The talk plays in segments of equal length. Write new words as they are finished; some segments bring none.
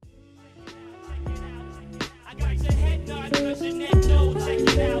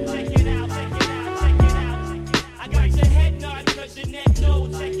Hey,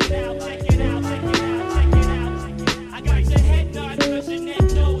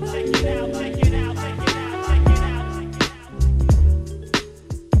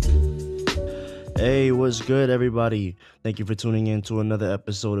 what's good, everybody? Thank you for tuning in to another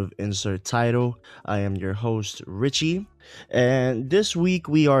episode of Insert Title. I am your host, Richie, and this week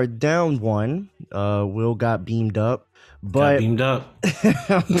we are down one. Will got beamed up, Got but beamed up.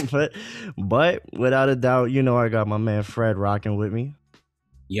 but without a doubt, I got my man Fred rocking with me.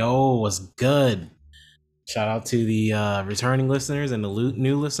 Yo, what's good? Shout out to the returning listeners and the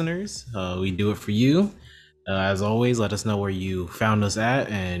new listeners. We do it for you. As always, let us know where you found us at,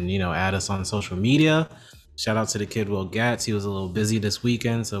 and add us on social media. Shout out to the kid Will Gatz. He was a little busy this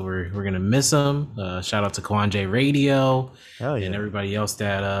weekend, so we're gonna miss him. Shout out to Kwanje Radio Hell and yeah. everybody else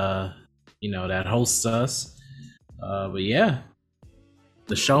that that hosts us. But yeah,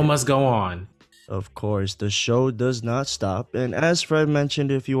 the show must go on. Of course, the show does not stop. And as Fred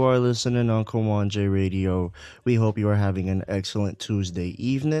mentioned, if you are listening on Kwanje Radio, we hope you are having an excellent Tuesday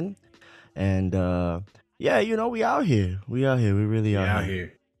evening. And yeah, we out here. We out here. We really Out are here.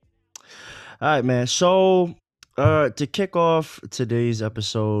 here. All right, man. So, to kick off today's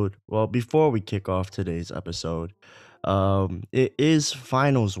episode, well, before we kick off today's episode, it is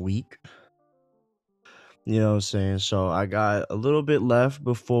finals week. You know what I'm saying? So I got a little bit left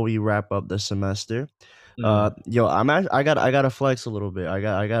before we wrap up the semester. Yo, I gotta flex a little bit. I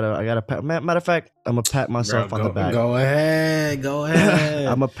gotta pat, matter of fact, I'm gonna pat myself on the back. Go ahead.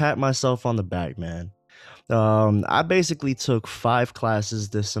 I'm gonna pat myself on the back, man. I basically took 5 classes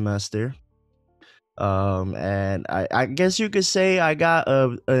this semester. And I guess you could say I got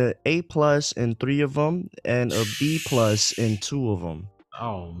a A plus in 3 of them and a B plus in 2 of them.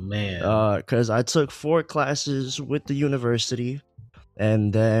 Oh man. Because I took 4 classes with the university,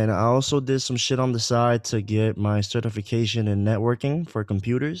 and then I also did some shit on the side to get my certification in networking for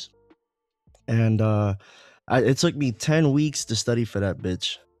computers. And it took me 10 weeks to study for that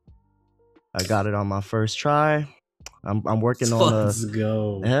bitch. I got it on my first try. I'm working on Let's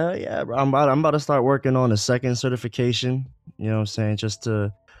go. Hell yeah, bro. I'm about to start working on a second certification. You know what I'm saying? Just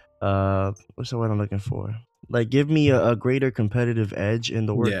to what's the word I'm looking for? Like, give me a greater competitive edge in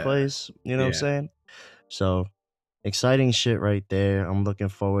the workplace. You know what I'm saying? So exciting shit right there. I'm looking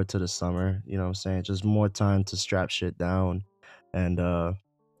forward to the summer. You know what I'm saying? Just more time to strap shit down and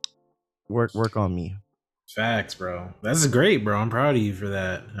work on me. Facts, bro. That's great, bro. I'm proud of you for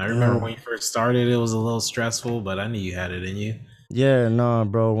that. I remember when you first started, it was a little stressful, but I knew you had it in you. Yeah, nah,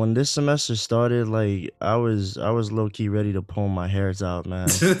 bro. When this semester started, like I was low key ready to pull my hairs out, man.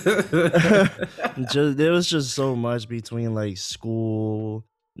 There was just so much between like school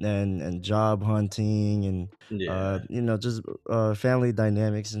and job hunting and just family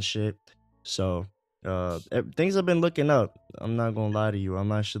dynamics and shit. So things have been looking up. I'm not gonna lie to you.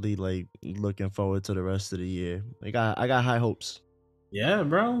 I'm actually like looking forward to the rest of the year. Like I got high hopes. Yeah,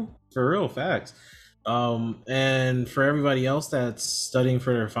 bro. For real, facts. And for everybody else that's studying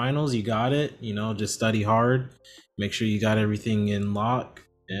for their finals, you got it. Just study hard. Make sure you got everything in lock.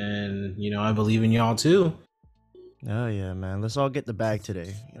 And I believe in y'all too. Oh yeah, man. Let's all get the bag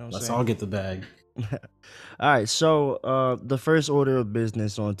today. You know what I'm Let's saying? all get the bag. All right, so the first order of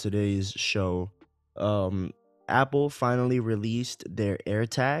business on today's show, Apple finally released their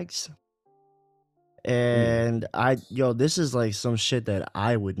AirTags. And this is like some shit that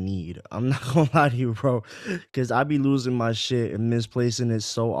I would need. I'm not gonna lie to you, bro, because I be losing my shit and misplacing it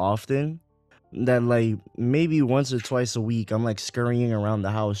so often that like maybe once or twice a week I'm like scurrying around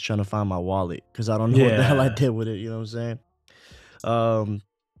the house trying to find my wallet because I don't know what the hell I did with it. You know what I'm saying?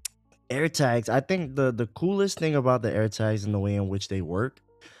 AirTags. I think the coolest thing about the AirTags and the way in which they work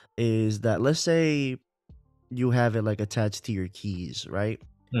is that, let's say you have it like attached to your keys, right?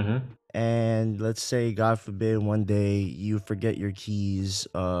 Mm-hmm. And let's say, God forbid, one day you forget your keys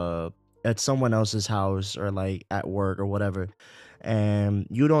at someone else's house or like at work or whatever, and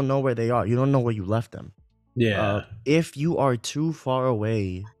you don't know where they are. You don't know where you left them. Yeah. If you are too far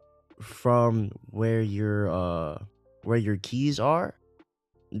away from where your keys are,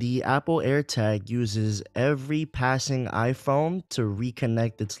 the Apple AirTag uses every passing iPhone to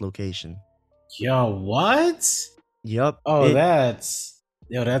reconnect its location. Yo, what? Yup. Oh, that's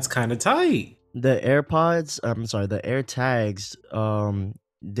kind of tight. The AirTags,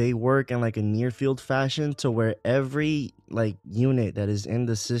 they work in like a near field fashion to where every like unit that is in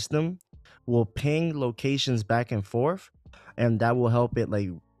the system will ping locations back and forth, and that will help it like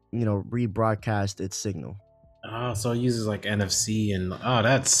rebroadcast its signal. Oh, so it uses like NFC and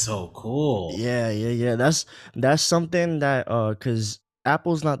that's so cool. Yeah. That's something that because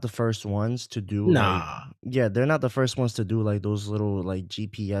Apple's not the first ones to do Yeah, they're not the first ones to do like those little like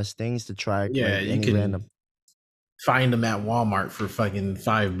GPS things to track Yeah, like you any can random. find them at Walmart for fucking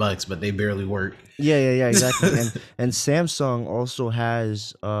 $5, but they barely work. Yeah, exactly. And Samsung also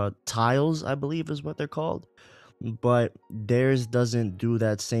has tiles, I believe is what they're called. But theirs doesn't do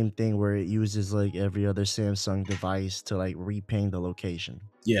that same thing where it uses like every other Samsung device to like reping the location.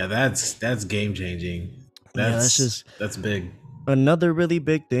 Yeah, that's game changing. Yeah, that's just That's big. another really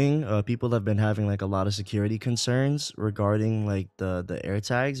big thing. People have been having like a lot of security concerns regarding like the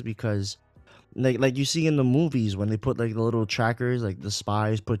AirTags because like you see in the movies when they put like the little trackers, like the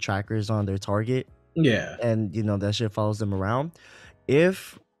spies put trackers on their target, Yeah. and you know that shit follows them around.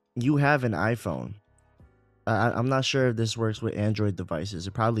 If you have an iPhone, I'm not sure if this works with Android devices.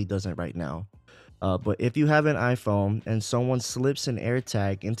 It probably doesn't right now. But if you have an iPhone and someone slips an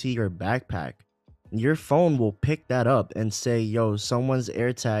AirTag into your backpack, your phone will pick that up and say, "Yo, someone's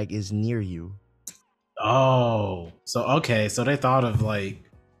AirTag is near you." Oh, so okay, so they thought of like,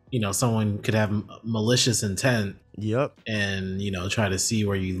 someone could have malicious intent Yep. and try to see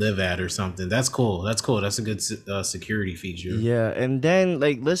where you live at or something. That's cool. That's cool. That's a good security feature. Yeah, and then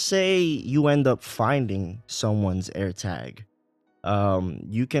like let's say you end up finding someone's AirTag.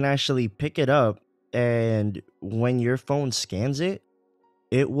 You can actually pick it up, and when your phone scans it,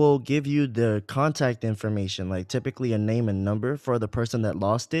 it will give you the contact information, like typically a name and number for the person that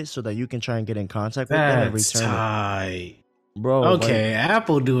lost it, so that you can try and get in contact with them and That's return it. tight. Bro, like, Okay,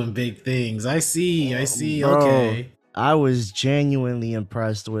 Apple doing big things. I see. I see. bro, Okay. I was genuinely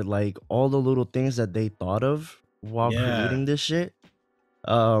impressed with like all the little things that they thought of while Yeah. creating this shit.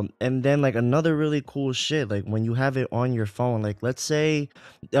 And then like another really cool shit, like when you have it on your phone, like let's say,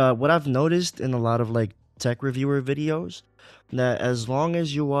 what I've noticed in a lot of like tech reviewer videos, that as long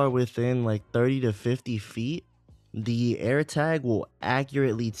as you are within like 30 to 50 feet, the AirTag will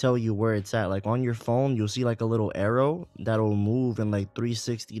accurately tell you where it's at. Like on your phone, you'll see like a little arrow that'll move in like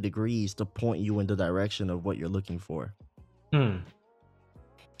 360 degrees to point you in the direction of what you're looking for. Hmm.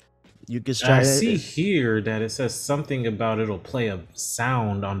 You can I try see it. here that it says something about it'll play a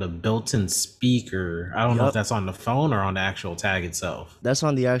sound on the built-in speaker. I don't know if Yup. that's on the phone or on the actual tag itself. That's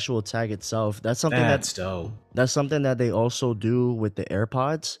on the actual tag itself. That's dope. That's something that they also do with the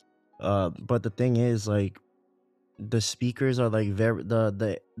AirPods. But the thing is, like, the speakers are like very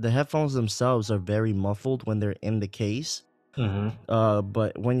the headphones themselves are very muffled when they're in the case. Hmm.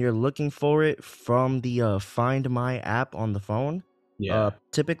 But when you're looking for it from the Find My app on the phone, Yeah.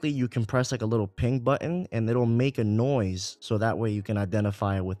 typically you can press like a little ping button and it'll make a noise, so that way you can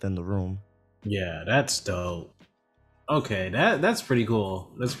identify it within the room. Yeah, that's dope. Okay, that's pretty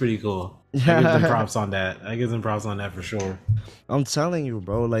cool. That's pretty cool. I give them props on that. I give them props on that for sure. I'm telling you,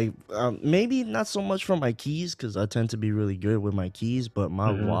 bro. Like, maybe not so much for my keys, because I tend to be really good with my keys, but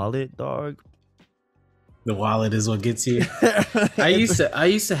my Hmm. wallet, dog. The wallet is what gets you. I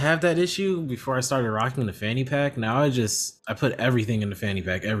used to have that issue before I started rocking the fanny pack. Now I put everything in the fanny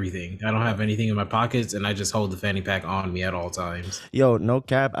pack, everything. I don't have anything in my pockets and I just hold the fanny pack on me at all times. Yo, no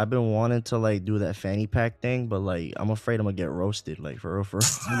cap. I've been wanting to like do that fanny pack thing, but like I'm afraid I'm gonna get roasted. Like for real, for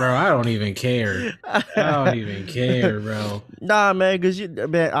Bro, I don't even care. I don't even care, bro. nah, man. Cause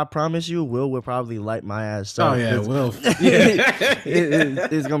man, I promise you, Will probably light my ass Oh up. yeah, Cause Will. Yeah.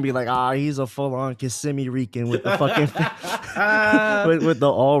 it's gonna be like, he's a full on Kissimmee Rican with the fucking with the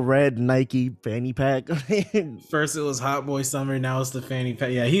all red Nike fanny pack. First it was Hot Boy Summer, now it's the fanny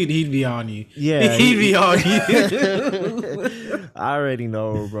pack. Yeah, he'd be on you. Yeah, He'd be on you. I already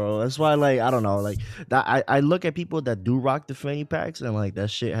know, bro. That's why, like, I don't know, like that. I look at people that do rock the fanny packs, and like that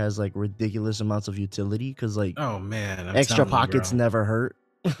shit has like ridiculous amounts of utility, because like Oh man, I'm extra telling you, pockets bro. never hurt.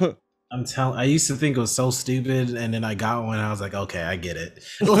 I used to think it was so stupid, and then I got one. And I was like, okay, I get it.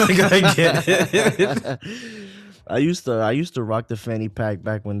 Like I get it. I used to rock the fanny pack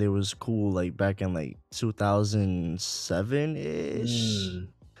back when they was cool, like back in like 2007 ish. Hmm.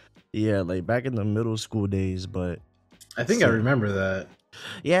 Yeah, like back in the middle school days, but I think I so remember that.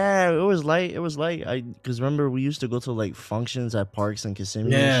 yeah, it was light. It was light. Because remember we used to go to like functions at parks and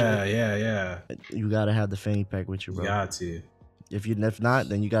Kissimmee and shit. Yeah. You gotta have the fanny pack with you, You bro. got to. If not,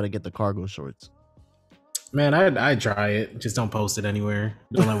 then you gotta get the cargo shorts. Man, I'd try it. Just don't post it anywhere.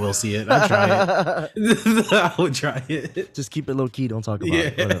 Don't let Will see it. I'd try it. I would try it. Just keep it low key. Don't talk about Yeah,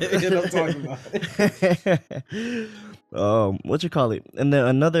 it. don't talk about it. Whatever. What you call it? And then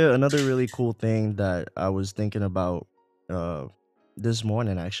another really cool thing that I was thinking about uh this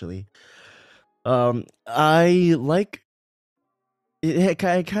morning actually. I like it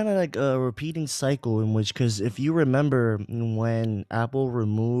kind of like a repeating cycle in which, because if you remember when Apple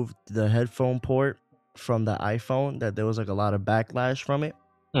removed the headphone port from the iPhone, that there was like a lot of backlash from it.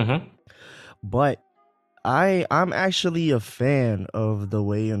 Mm-hmm. But I'm actually a fan of the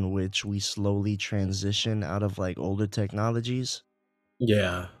way in which we slowly transition out of like older technologies.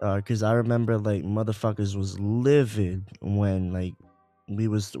 Yeah. Cause I remember like motherfuckers was livid when like we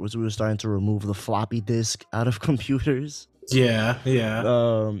were starting to remove the floppy disk out of computers. Yeah. Yeah.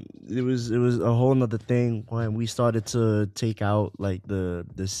 It was a whole nother thing when we started to take out like the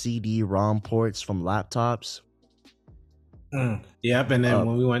CD-ROM ports from laptops. Yep. And then Uh,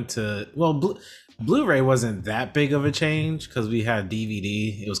 when we went to, well, Blu-ray wasn't that big of a change because we had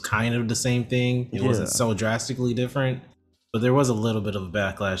DVD. It was kind of the same thing. It wasn't yeah. so drastically different, but there was a little bit of a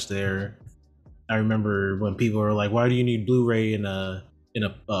backlash there. I remember when people were like, "Why do you need Blu-ray in a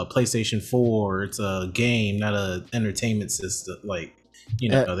PlayStation 4? It's a game, not a entertainment system." Like, they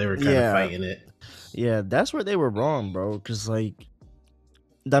were kind of Yeah, fighting it. yeah, that's where they were wrong, bro. Cause like,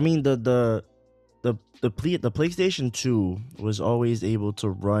 I mean, the PlayStation 2 was always able to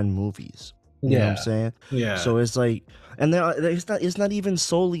run movies. You know what I'm Yeah, saying? yeah, So it's like, and then it's not even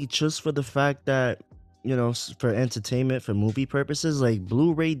solely just for the fact that for entertainment for movie purposes. Like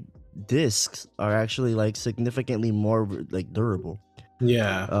Blu-ray discs are actually like significantly more like durable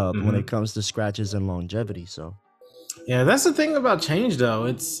yeah. when Hmm. it comes to scratches and longevity. So Yeah, that's the thing about change, though.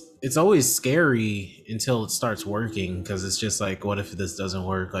 It's always scary until it starts working because it's just like, what if this doesn't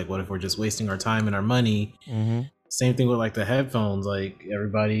work? Like, what if we're just wasting our time and our money? hmm Same thing with like the headphones. Like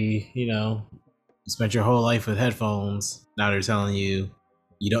everybody, you spent your whole life with headphones. Now they're telling you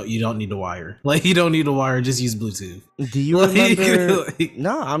you don't need to wire. Like you don't need to wire. Just use Bluetooth. Do you remember? Like,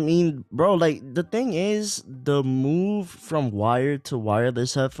 No, I mean, bro, like the thing is, the move from wired to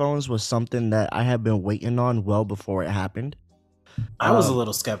wireless headphones was something that I had been waiting on well before it happened. I was a Um,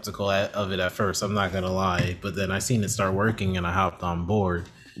 little skeptical of it at first. I'm not gonna lie, but then I seen it start working and I hopped on board.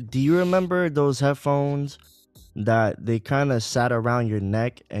 do you remember those headphones that they kind of sat around your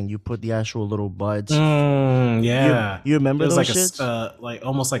neck and you put the actual little buds? You Yeah, you it remember was those like shits? like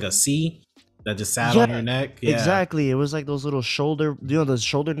almost like a C that just sat on your Yeah, neck. Yeah, exactly. It was like those little shoulder, the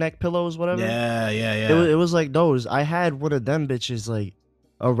shoulder neck pillows, whatever. yeah, yeah, It was yeah, it was like those. I had one of them bitches like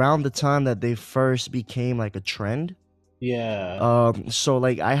around the time that they first became like a trend. yeah. So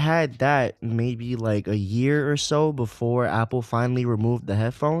like I had that maybe like a year or so before Apple finally removed the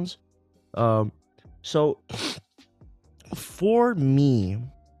headphones. Um, so for me,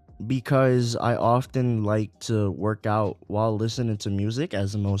 because I often like to work out while listening to music,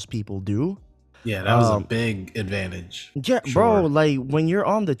 as most people do. Yeah, that was a Um, big advantage yeah, for bro, sure. like when you're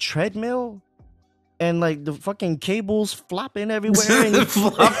on the treadmill and like the fucking cables flopping everywhere and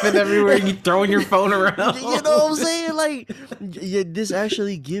Flopping everywhere, you throwing your phone around. you know what I'm saying? Like, yeah, this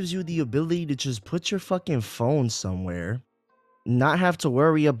actually gives you the ability to just put your fucking phone somewhere, not have to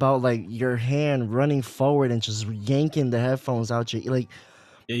worry about like your hand running forward and just yanking the headphones out your like.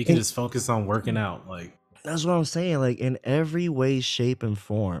 Yeah, you can And just focus on working out. Like, that's what I'm saying. Like in every way, shape, and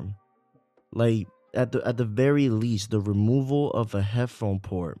form. Like at the very least, the removal of a headphone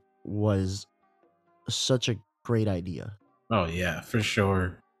port was such a great idea. oh yeah, for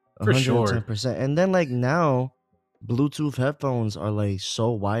sure, for sure. 110%. And then like now, Bluetooth headphones are like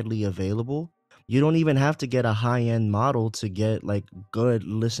so widely available. You don't even have to get a high-end model to get like good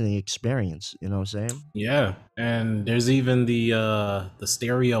listening experience. You know what I'm saying? Yeah, and there's even the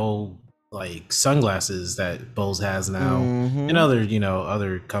stereo like sunglasses that Bose has now, and Mm-hmm.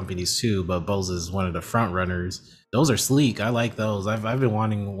 other companies too. But Bose is one of the front runners. Those are sleek. I like those. I've been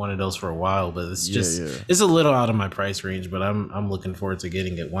wanting one of those for a while, but Yeah, yeah. it's a little out of my price range. But I'm looking forward to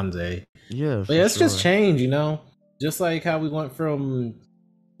getting it one day. Yeah, But for yeah, it's just sure. change. Just like how we went from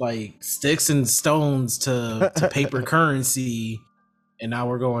like sticks and stones to paper currency, and now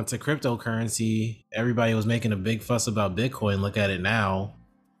we're going to cryptocurrency. Everybody was making a big fuss about Bitcoin. Look at it now.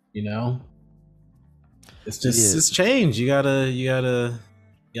 You know, Yeah, it's change. You gotta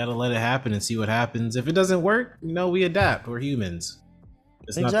let it happen and see what happens. If it doesn't work, we adapt. We're humans.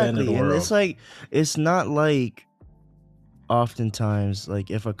 It's not the end of the exactly. And world. it's not like oftentimes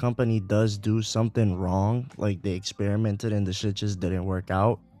like if a company does do something wrong, like they experimented and the shit just didn't work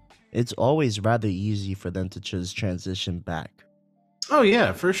out, it's always rather easy for them to just transition back. Oh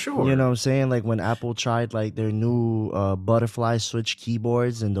yeah, for You know sure. what I'm saying? Like when Apple tried like their new butterfly switch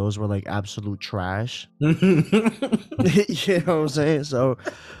keyboards and those were like absolute trash. You know what I'm saying? So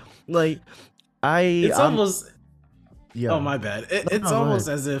like It's I'm almost Oh, yeah. my bad. No, It's no, go almost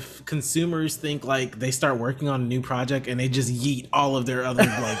ahead. as if consumers think like they start working on a new project and they just yeet all of their other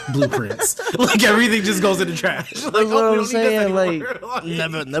like blueprints. Like everything just goes in the trash. Like, That's what oh, we I'm don't need this saying. anymore. Like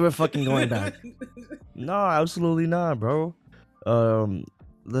Like, never fucking going back. No, absolutely not, bro. Um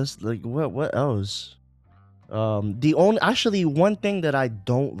let's like what else? The only actually one thing that I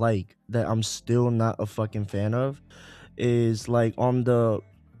don't like that I'm still not a fucking fan of is like on the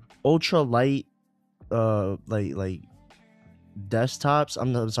ultra light like desktops.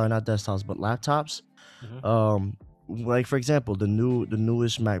 I'm sorry, not desktops, but laptops. Mhm. Like for example, the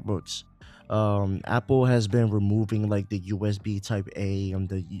newest MacBooks. Apple has been removing like the USB Type A and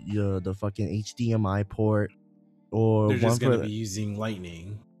the fucking HDMI port or They're one just gonna for be using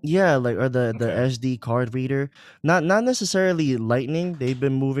Lightning. yeah, like or the Okay. SD card reader. Not necessarily Lightning. They've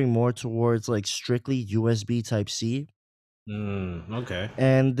been moving more towards like strictly USB Type C. Okay.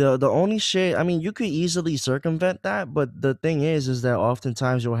 And the only shit, I mean, you could easily circumvent that, but the thing is that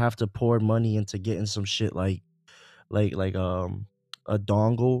oftentimes you'll have to pour money into getting some shit like a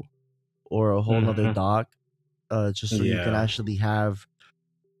dongle or a whole nother Mhm. dock, just so you can Yeah. actually have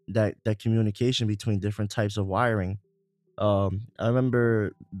that communication between different types of wiring. I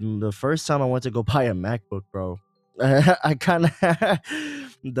remember the first time I went to go buy a MacBook, bro. I kind of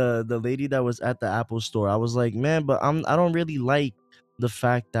the lady that was at the Apple store. I was like, man, but I don't really like the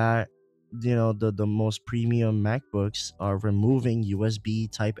fact that the most premium MacBooks are removing USB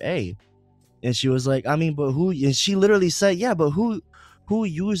Type A. And she was like, I mean, but who? And she literally said, yeah, but who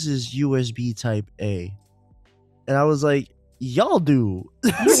uses USB Type A? And I was like, y'all do.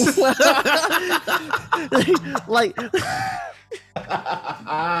 like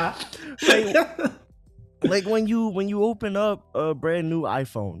like like when you open up a brand new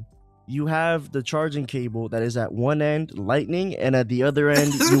iPhone, you have the charging cable that is at one end Lightning and at the other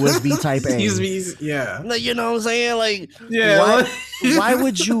end USB Type Excuse A. me. Yeah. Like, you know what I'm saying? Like, Yeah. why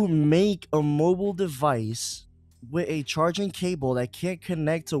would you make a mobile device with a charging cable that can't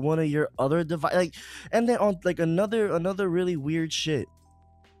connect to one of your other device? Like, and then on like another really weird shit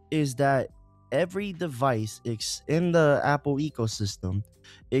is that every device in the Apple ecosystem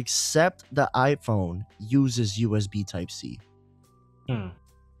except the iPhone uses USB Type C. Hmm.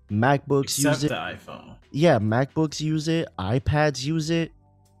 MacBooks use Except it. the iPhone. Yeah, MacBooks use it. iPads use it.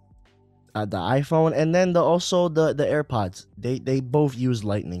 The iPhone, and then also the AirPods. They both use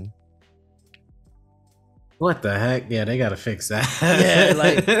Lightning. What the heck? Yeah, they gotta fix that. Yeah,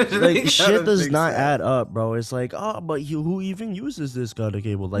 like They shit gotta does fix not that. add up, bro. It's like, oh, but who even uses this kind of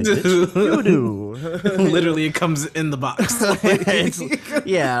cable? Like, bitch, you do. Literally, it comes in the box. It's,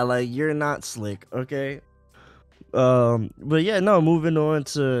 yeah, like you're not slick, okay? But yeah, no, moving on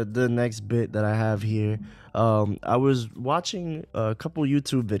to the next bit that I have here. I was watching a couple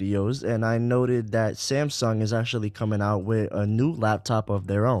YouTube videos and I noted that Samsung is actually coming out with a new laptop of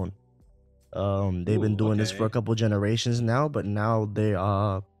their own. They've been Ooh, doing this for a okay. couple generations now, but now they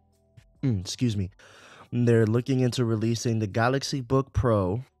are excuse me. They're looking into releasing the Galaxy Book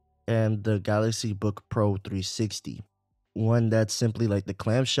Pro and the Galaxy Book Pro 360. One that's simply like the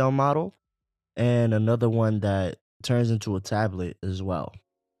clamshell model, and another one that turns into a tablet as well.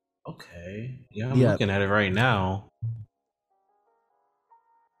 Okay. Yeah, I'm Yeah, looking at it right now.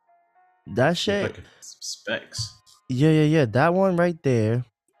 that Look shit. like it's specs. Yeah. That one right there.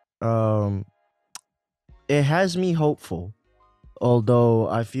 Um, it has me hopeful. Although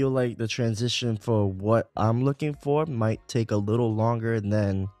I feel like the transition for what I'm looking for might take a little longer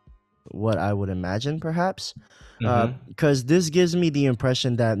than what I would imagine, perhaps. Mm-hmm. Because this gives me the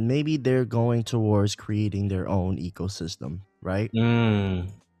impression that maybe they're going towards creating their own ecosystem, right? Mm.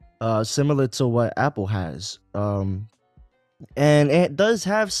 Similar to what Apple has. And it does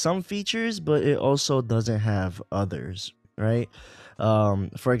have some features, but it also doesn't have others, right?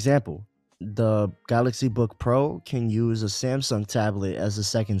 For example, the Galaxy Book Pro can use a Samsung tablet as a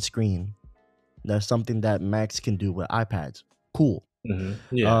second screen. That's something that Macs can do with iPads. Cool.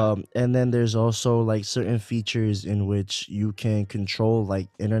 Mm-hmm. Yeah. And then there's also like certain features in which you can control like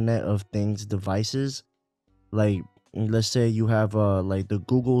Internet of Things devices. Like let's say you have like the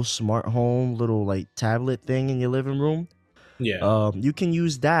Google Smart Home little like tablet thing in your living room. Yeah. You can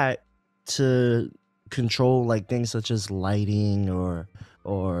use that to control like things such as lighting or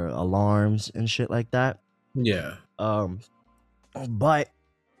alarms and shit like that. Yeah. Um, but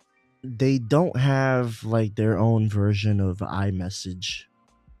they don't have like their own version of iMessage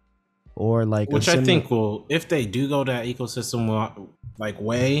or like a Which I similar. think will, if they do go that ecosystem like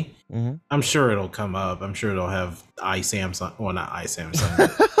way, Mhm. I'm sure it'll come up. I'm sure it'll have iSamsung, well, not iSamsung,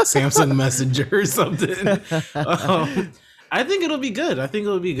 but Samsung Messenger or something. I think it'll be good. I think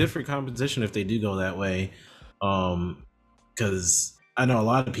it'll be good for competition if they do go that way. Because I know a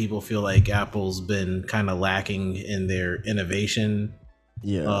lot of people feel like Apple's been kind of lacking in their innovation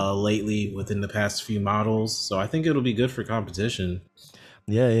Yeah. lately within the past few models. So I think it'll be good for competition.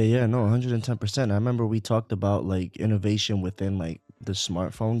 Yeah. No, 110%. I remember we talked about like innovation within like the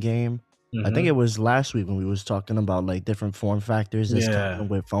smartphone game. I think Mm-hmm. it was last week when we was talking about like different form factors that's Yeah. coming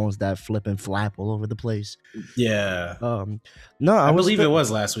with phones that flip and flap all over the place. Yeah. Um, no, I believe it was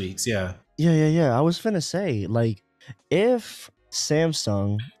last week's. Yeah. yeah. I was finna say, like, if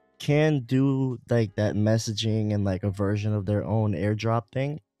Samsung can do like that messaging and like a version of their own AirDrop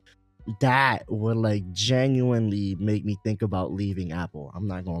thing, that would like genuinely make me think about leaving Apple. I'm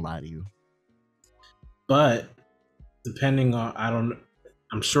not gonna lie to you. But depending on,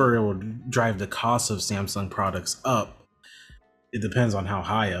 I'm sure it would drive the cost of Samsung products up. It depends on how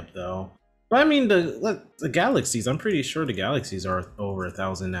high up though. But I mean the Galaxies, I'm pretty sure the Galaxies are over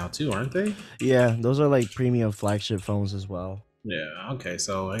 1,000 now too, aren't they? Yeah, those are like premium flagship phones as well. Yeah, okay.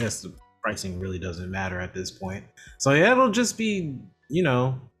 So I guess the pricing really doesn't matter at this point. So yeah, it'll just be, you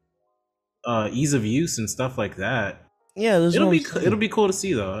know, ease of use and stuff like that. Yeah, that's what I'm It'll saying. be cool to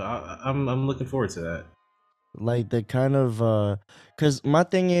see though. I'm looking forward to that. Like the kind of cuz my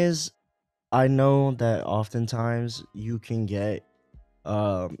thing is I know that oftentimes you can get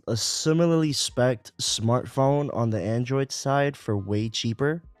a similarly spec'd smartphone on the Android side for way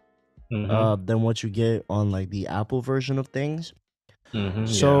cheaper Mm-hmm. than what you get on like the Apple version of things. Mm-hmm. Yeah.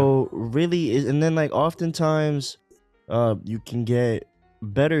 So really, and then like oftentimes, you can get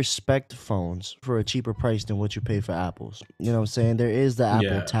better spec phones for a cheaper price than what you pay for Apples. You know what I'm saying? There is the Apple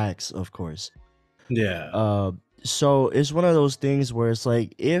Yeah. tax, of course. Yeah. Uh, so it's one of those things where it's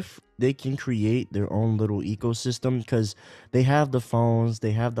like if they can create their own little ecosystem because they have the phones,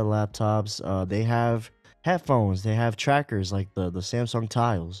 they have the laptops, they have headphones, they have trackers like the Samsung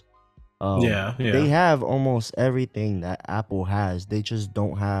Tiles. Yeah. They Yeah. have almost everything that Apple has. They just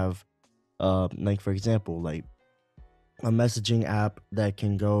don't have like for example, like a messaging app that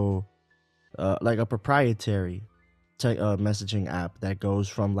can go like a proprietary messaging app that goes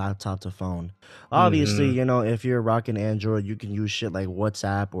from laptop to phone. Obviously, Mm-hmm. you know, if you're rocking Android, you can use shit like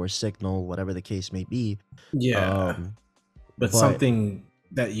WhatsApp or Signal, whatever the case may be. Yeah. Um, But but something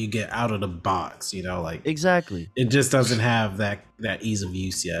that you get out of the box, you know, like exactly. it just doesn't have that ease of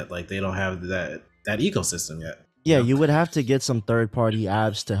use yet. Like they don't have that ecosystem yet. You Yeah, know? you would have to get some third-party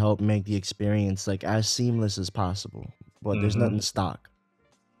apps to help make the experience like as seamless as possible. But there's Mm-hmm. nothing stock.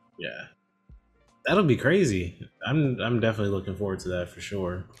 Yeah, that'll be crazy. I'm definitely looking forward to that for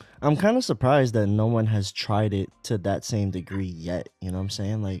sure. I'm kind of surprised that no one has tried it to that same degree yet. You know what I'm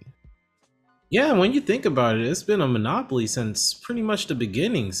saying? Like, Yeah, when you think about it, it's been a monopoly since pretty much the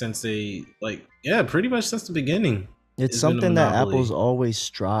beginning. Since they like, yeah, pretty much since the beginning, it's it's been a something that Apple's monopoly. always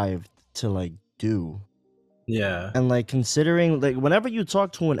strived to like do. Yeah. And like considering like whenever you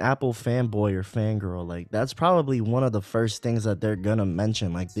talk to an Apple fanboy or fangirl, like that's probably one of the first things that they're gonna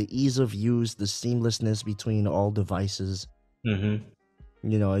mention, like the ease of use, the seamlessness between all devices. Mm-hmm.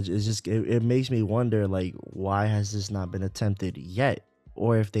 You know, it's just it makes me wonder like why has this not been attempted yet?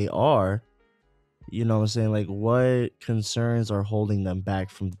 Or if they are, you know what I'm saying, like what concerns are holding them back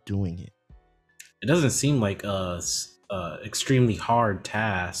from doing it? It doesn't seem like a extremely hard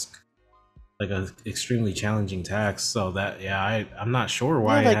task, like a extremely challenging task. So that yeah, I'm not sure Yeah,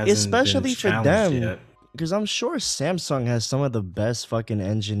 why it like hasn't been especially for challenged them, yet. because I'm sure Samsung has some of the best fucking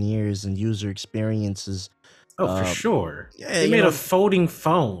engineers and user experiences. Oh, for Uh, sure. yeah, They you made a know, folding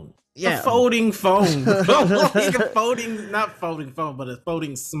phone. A yeah, folding phone, bro. Like a folding, not folding phone, but a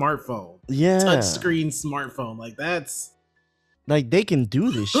folding smartphone. yeah, Touchscreen smartphone. Like that's like they can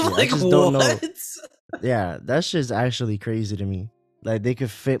do this shit. I like just don't know. what? Yeah, that shit's actually crazy to me. Like they could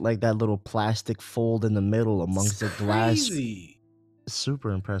fit like that little plastic fold in the middle It's amongst the glass. crazy.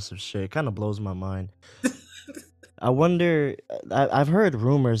 Super impressive shit. Kind of blows my mind. I wonder. I've heard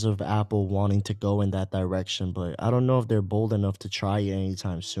rumors of Apple wanting to go in that direction, but I don't know if they're bold enough to try it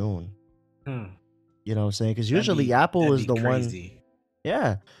anytime soon. Hmm. You know what I'm saying? Because That'd usually be Apple that'd is be the one. crazy.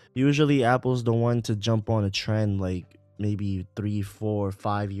 Yeah, usually Apple's the one to jump on a trend like maybe 3, 4,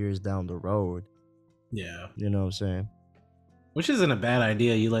 5 years down the road. Yeah. You know what I'm saying? Which isn't a bad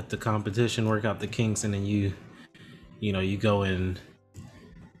idea. You let the competition work out the kinks, and then you know, you go and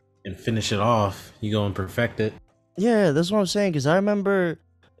finish it off. You go and perfect it. Yeah, that's what I'm saying. Because I remember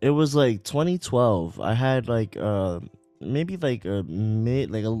it was like 2012. I had like maybe like a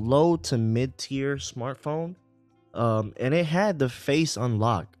low to mid tier smartphone. And it had the face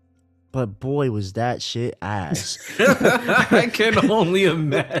unlock. But boy, was that shit ass. I can only Yeah,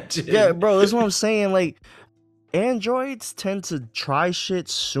 imagine. bro, that's what I'm saying. Like, Androids tend to try shit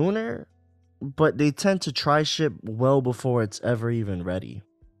sooner, but they tend to try shit well before it's ever even ready.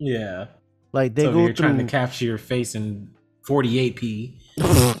 Yeah. Like, they So if go you're trying to through. capture your face in 48p.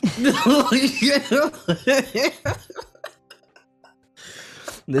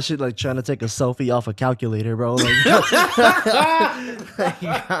 This shit like trying to take a selfie off a calculator, bro. Like,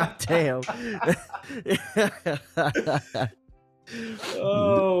 god damn.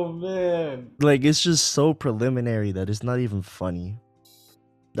 Oh man. Like, it's just so preliminary that it's not even funny.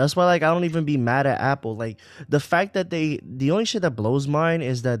 That's why, like, I don't even be mad at Apple. Like, the fact that the only shit that blows mine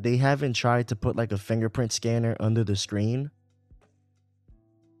is that they haven't tried to put like a fingerprint scanner under the screen.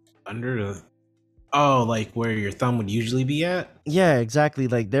 Under the like where your thumb would usually be at? Yeah, exactly.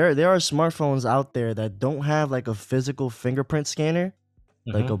 Like, there are smartphones out there that don't have like a physical fingerprint scanner,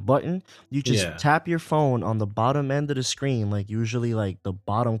 like a button. You just Yeah. tap your phone on the bottom end of the screen, like usually like the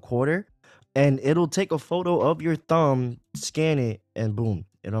bottom quarter, and it'll take a photo of your thumb, scan it, and boom,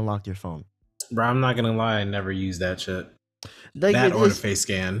 it unlocked your phone. Bro, I'm not gonna lie, I never use that shit. Like, That or the face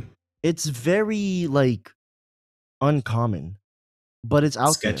scan. it's very like uncommon, but it's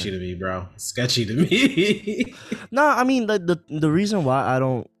out Sketchy there. to me, bro. Sketchy to me. No, I mean, the reason why I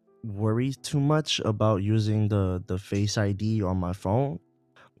don't worry too much about using the Face ID on my phone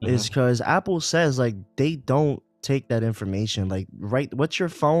is because Apple says like they don't take that information. Like, right, what your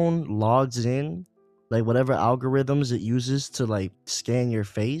phone logs in, like whatever algorithms it uses to like scan your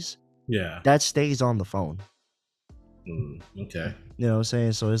face, Yeah. that stays on the phone. Okay. You know what I'm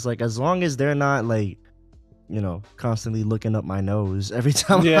saying? So it's like, as long as they're not like, you know, constantly looking up my nose every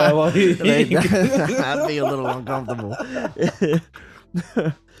time. Yeah, well, like, I'd be a little uncomfortable.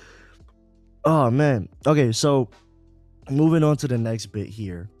 Oh man. Okay, so moving on to the next bit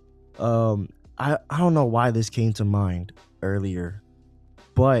here. I don't know why this came to mind earlier,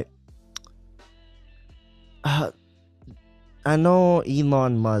 but I know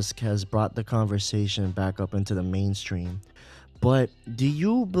Elon Musk has brought the conversation back up into the mainstream, but do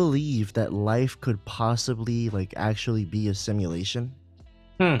you believe that life could possibly like actually be a simulation?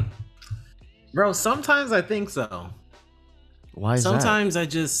 Bro, sometimes I think so. Why is sometimes it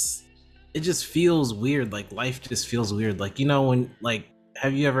just feels weird. Like life just feels weird. Like, you know, when like,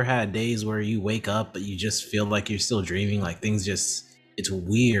 have you ever had days where you wake up but you just feel like you're still dreaming? Like things just, it's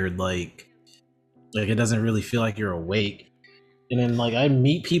weird. Like it doesn't really feel like you're awake. And then like I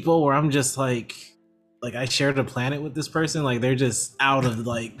meet people where I'm just like I shared a planet with this person. Like they're just out of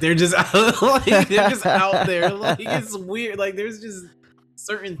like they're just out, like they're just out there. Like it's weird. Like there's just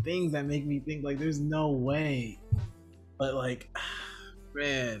certain things that make me think like there's no way. But like,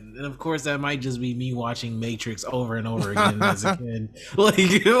 man, and of course that might just be me watching Matrix over and over again as a kid. Like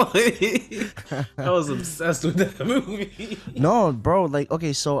I was obsessed with that movie. No, bro, like,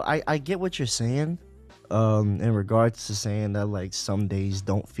 okay, so I get what you're saying, in regards to saying that like some days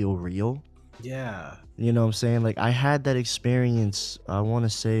don't feel real. Yeah. You know what I'm saying? Like, I had that experience, I want to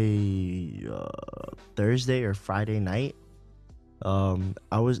say Thursday or Friday night.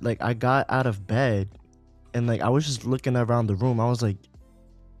 I was like, I got out of bed and like I was just looking around the room. I was like,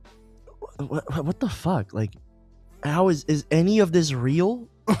 what the fuck? Like, how is any of this real?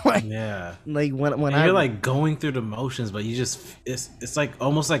 Like, yeah. Like when you're like going through the motions, but you just it's like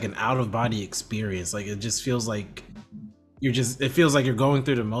almost like an out of body experience. Like it just feels like it feels like you're going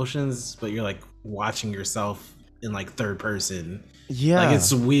through the motions, but you're like watching yourself in like third person. Yeah, like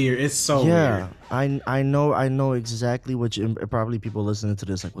it's weird. It's so weird. I know exactly what you, probably people listening to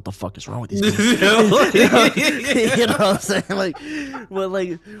this like, what the fuck is wrong with these kids? You know what I'm saying? Like, but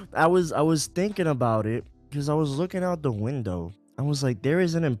like I was thinking about it because I was looking out the window. I was like, there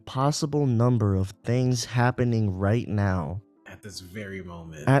is an impossible number of things happening right now at this very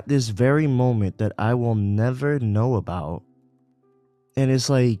moment that I will never know about. And it's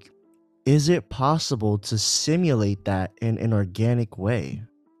like, is it possible to simulate that in an organic way?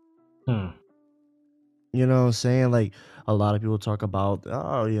 You know what I'm saying? Like, a lot of people talk about,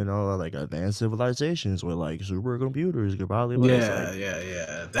 oh, you know, like advanced civilizations with like supercomputers could probably.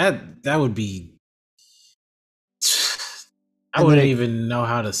 Yeah. That would be. I wouldn't even know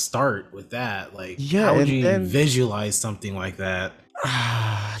how to start with that. Like, how would you visualize something like that?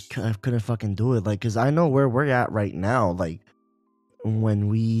 I couldn't fucking do it. Like, because I know where we're at right now. Like, when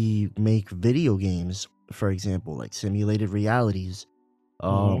we make video games, for example, like simulated realities,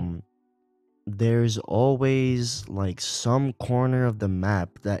 there's always like some corner of the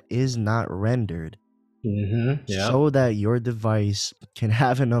map that is not rendered, so that your device can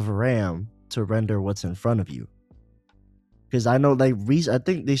have enough RAM to render what's in front of you. Because I know, like, I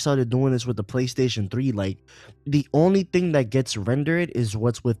think they started doing this with the PlayStation 3. Like, the only thing that gets rendered is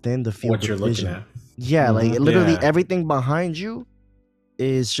what's within the field of vision. Looking at. Yeah, like literally everything behind you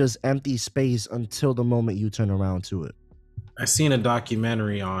is just empty space until the moment you turn around to it. I seen a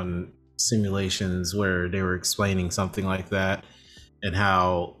documentary on simulations where they were explaining something like that, and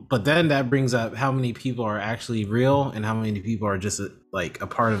how, but then that brings up how many people are actually real and how many people are just like a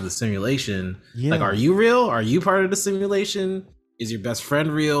part of the simulation. Like, are Yeah. you real? Are you part of the simulation? Is your best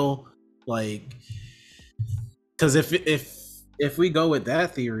friend real? Like, because if we go with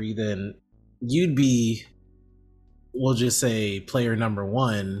that theory, then you'd be, we'll just say, player number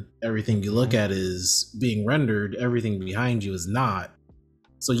one. Everything you look Mhm. at is being rendered. Everything behind you is not.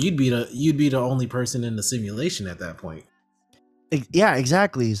 So you'd be the only person in the simulation at that point. Yeah,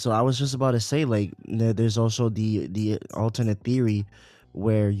 exactly. So I was just about to say, like, there's also the alternate theory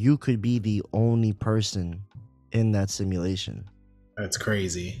where you could be the only person in that simulation, That's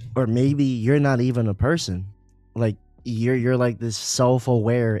crazy. or maybe you're not even a person. Like you're like this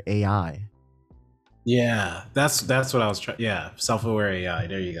self-aware AI. Yeah, that's what I was trying. Yeah, self-aware AI.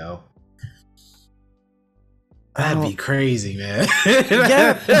 There you go. I That'd don't. be crazy, man.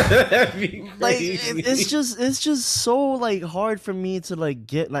 Yeah, That'd be like crazy. it's just so like hard for me to like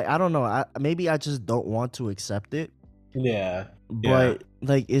get like I don't know. Maybe I just don't want to accept it, Yeah, yeah. but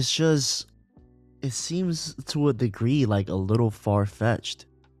like it's just it seems to a degree like a little far fetched.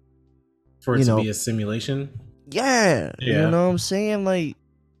 For it You to know, be a simulation. yeah, you Yeah. know what I'm saying? Like,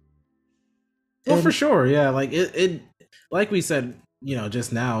 Well, for and sure. Yeah, like it like we said,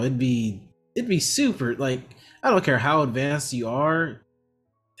 just now, it'd be super. Like, I don't care how advanced you are,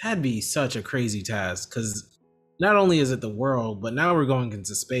 that'd be such a crazy task because not only is it the world, but now we're going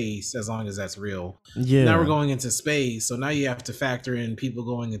into space as long as that's real. Now we're yeah, going into space. So now you have to factor in people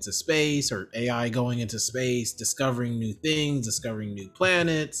going into space or AI going into space, discovering new things, discovering new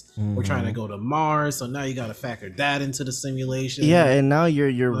planets. We're trying to hmm go to Mars. So now you got to factor that into the yeah, simulation. and now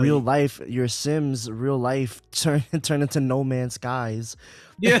your real Like, life, your Sims real life turn into No Man's Skies,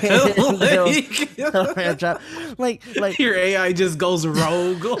 yeah, and like they'll try, like your AI just goes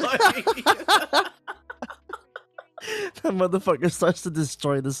rogue. Like, that motherfucker starts to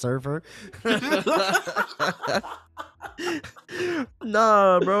destroy the server.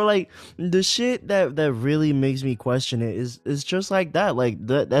 Nah, bro, like the shit that really makes me question it is just like that. Like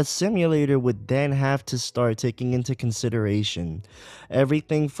that simulator would then have to start taking into consideration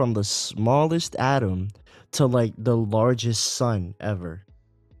everything from the smallest atom to like the largest sun ever.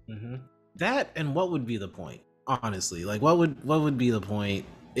 hmm that, and what would be the point? Honestly, like what would be the point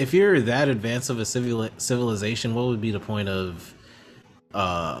if you're that advanced of a civilization? What would be the point of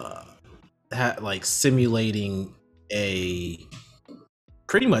uh like simulating a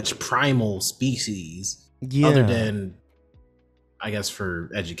pretty much primal species, other Yeah. than, I guess, for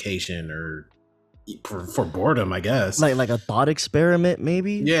education or for boredom, I guess. Like a thought experiment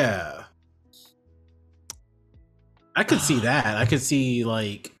maybe? Yeah, I could see that. I could see,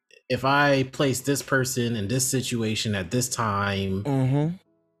 like, if I place this person in this situation at this time, Mhm.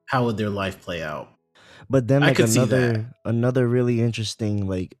 how would their life play out? But then I like could see that. another really interesting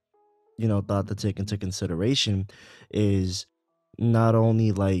like thought to take into consideration is not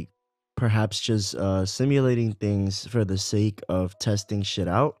only like perhaps just simulating things for the sake of testing shit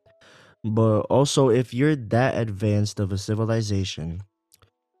out, but also if you're that advanced of a civilization,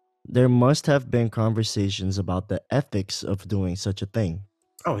 there must have been conversations about the ethics of doing such a thing.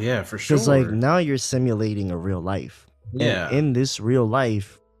 Oh yeah, for Because like sure. now you're simulating a real life, and Yeah. in this real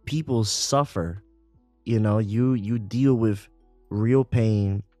life people suffer. You deal with real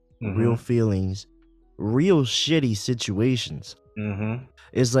pain, real Mm-hmm. feelings, real shitty situations. Mm-hmm.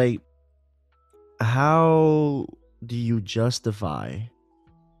 It's like, how do you justify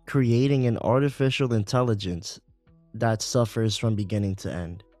creating an artificial intelligence that suffers from beginning to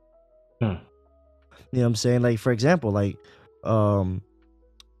end? Hmm. You know what I'm saying? Like for example, like um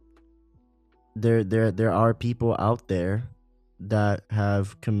there are people out there that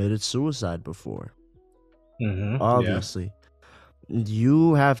have committed suicide before. Mm-hmm. Yeah. Obviously,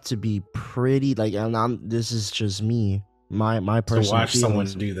 you have to be pretty like, and this is just me, my To personal watch someone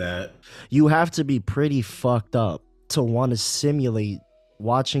feelings. do that. You have to be pretty fucked up to want to simulate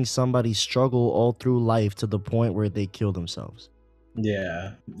watching somebody struggle all through life to the point where they kill themselves.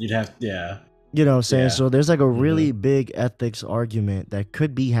 Yeah. You'd have. Yeah. You know what I'm saying? Yeah. So there's like a Mm-hmm. really big ethics argument that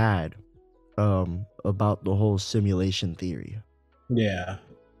could be had about the whole simulation theory. Yeah.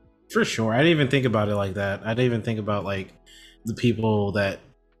 For sure. I didn't even think about it like that. I didn't even think about, like, the people that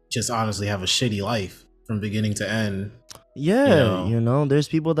just honestly have a shitty life from beginning to end. You Yeah, know. there's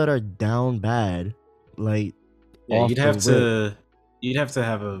people that are down bad, like Yeah. off You'd the have rip. to. You'd have to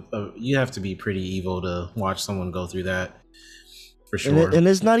have you'd have to be pretty evil to watch someone go through that. For And sure.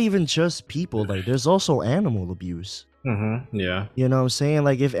 it's not even just people, like there's also animal abuse. Mm-hmm. Yeah. You know what I'm saying?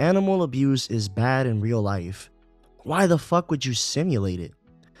 Like if animal abuse is bad in real life, why the fuck would you simulate it?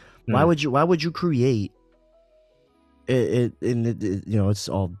 Hmm. Why would you create You know, it's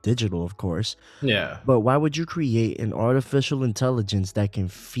all digital, of course. Yeah. But why would you create an artificial intelligence that can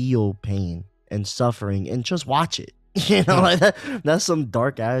feel pain and suffering and just watch it? You know, like that's some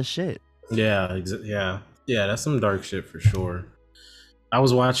dark ass shit. Yeah, yeah. That's some dark shit for sure. I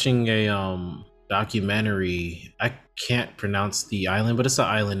was watching a documentary. I can't pronounce the island, but it's an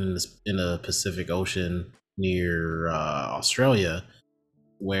island in the Pacific Ocean near Australia,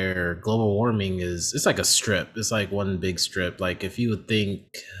 where global warming is. It's like a strip. It's like one big strip. Like if you would think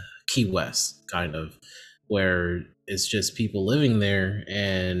Key West, kind of, where it's just people living there,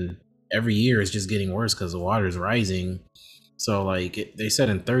 and every year it's just getting worse because the water is rising. So like they said,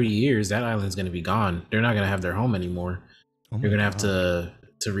 in 30 years that island's going to be gone. They're not going to have their home anymore. Oh my You're gonna have God.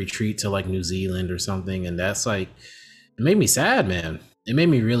 to retreat to like New Zealand or something, and that's like, it made me sad, man. It made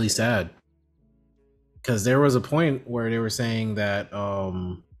me really sad because there was a point where they were saying that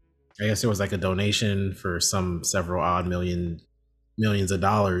I guess there was like a donation for some several odd millions of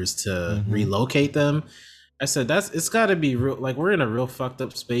dollars to Hmm. relocate them. I said it's got to be real. Like we're in a real fucked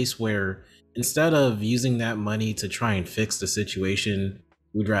up space where instead of using that money to try and fix the situation,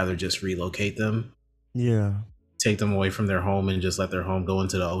 we'd rather just relocate them, Yeah. take them away from their home and just let their home go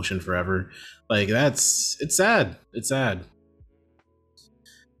into the ocean forever. Like it's sad. It's sad.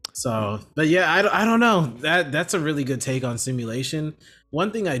 So, but yeah, I don't know. That's a really good take on simulation.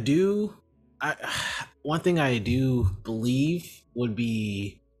 One thing I do, I one thing I do believe would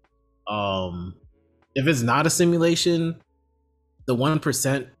be, um, if it's not a simulation, the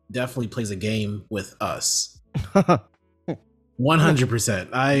 1% definitely plays a game with us. 100%.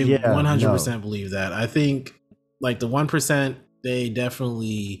 I Yeah. No. 100% believe that. I think like the 1%, they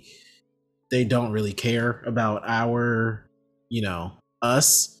don't really care about our,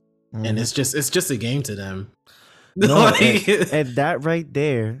 us, and Hmm. it's just a game to them. No, and, Like, and that right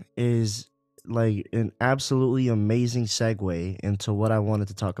there is like an absolutely amazing segue into what I wanted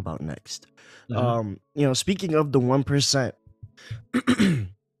to talk about next. mhm. You know, speaking of the 1%,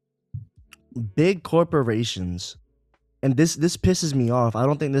 big corporations, and this pisses me off. I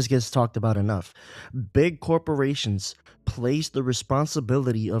don't think this gets talked about enough. Big corporations place the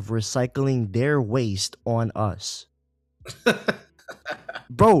responsibility of recycling their waste on us.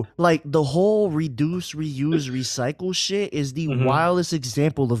 Bro, like the whole reduce, reuse, recycle shit is the Mhm. wildest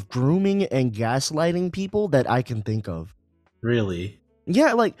example of grooming and gaslighting people that I can think of. Really?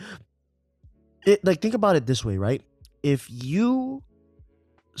 Yeah, like think about it this way, right? If you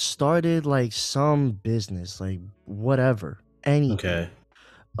started like some business, like whatever, anything, Okay.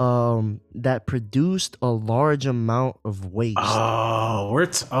 that produced a large amount of waste. Oh,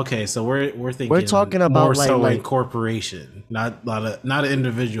 okay. So we're We're thinking talking more about so in like corporation, not an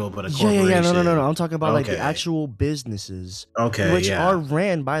individual, but a yeah, no. corporation. I'm talking about like the Okay. actual businesses, Okay. which are Yeah.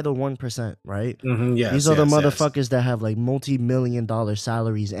 ran by the 1%, right? These Yes. are the Yes. Yes. motherfuckers that have like multi-million dollar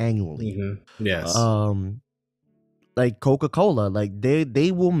salaries annually. Yes. Um, like Coca-Cola, like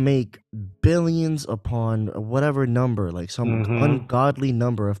they will make billions upon whatever number, like some Mm-hmm. ungodly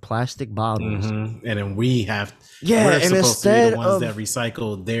number of plastic bottles. And then Yeah, we're and supposed to be the ones that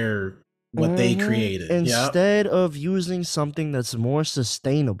recycle what they created. Yep. instead of using something that's more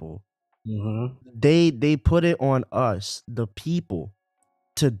sustainable, Mm-hmm. they put it on us, the people,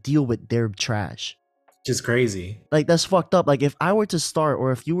 to deal with their trash. Just crazy. Like that's fucked up. Like if I were to start,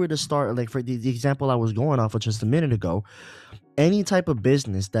 or if you were to start, like for the example I was going off of just a minute ago, any type of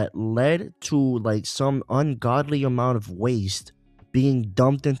business that led to like some ungodly amount of waste being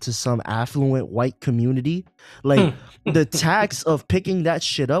dumped into some affluent white community, like the tax of picking that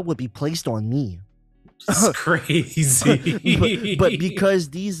shit up would be placed on me. It's but crazy. because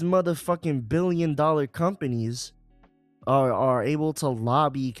these motherfucking billion-dollar companies are able to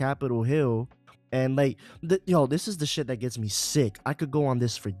lobby Capitol Hill, and like yo, this is the shit that gets me sick. I could go on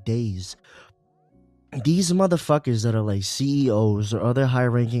this for days. These motherfuckers that are like CEOs or other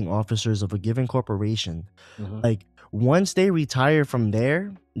high-ranking officers of a given corporation, Mhm. like once they retire from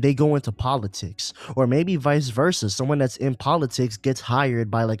there, they go into politics, or maybe vice versa. Someone that's in politics gets hired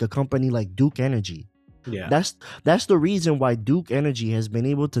by like a company like Duke Energy. Yeah. That's the reason why Duke Energy has been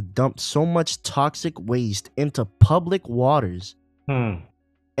able to dump so much toxic waste into public waters. Hmm.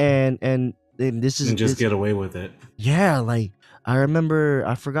 And this is And just this get away with it. Yeah, like I remember,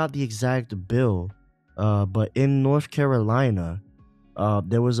 I forgot the exact bill, but in North Carolina,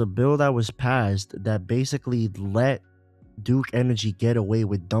 there was a bill that was passed that basically let Duke Energy get away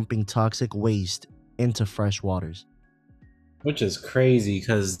with dumping toxic waste into fresh waters. Which is crazy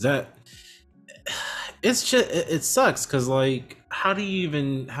because it's just it sucks because like how do you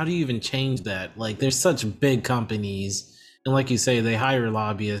even change that? Like there's such big companies, and like you say, they hire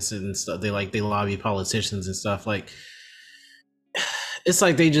lobbyists and stuff. They lobby politicians and stuff. Like It's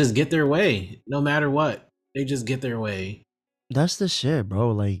like they just get their way, no matter what. They just get their way. That's the shit,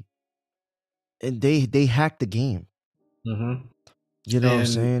 bro. Like, and they hack the game. Hmm. You know what I'm And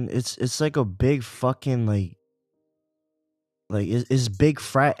saying? It's like a big fucking like it's big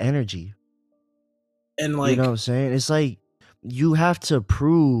frat energy. You know what like I'm saying? It's like you have to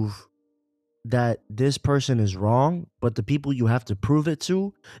prove that this person is wrong, but the people you have to prove it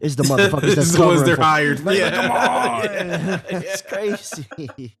to is the motherfuckers that's it's the ones covering they're for. hired. Like come Yeah, on, yeah, it's yeah.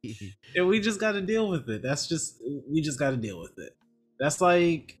 crazy. And we just got to deal with it. That's just we just got to deal with it. That's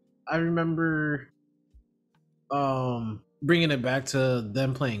like I remember bringing it back to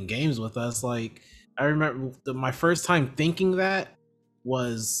them playing games with us. Like I remember my first time thinking that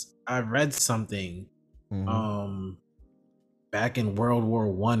was I read something Mhm. um back in World War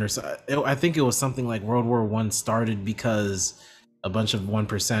One or so. I think it was something like World War One started because a bunch of one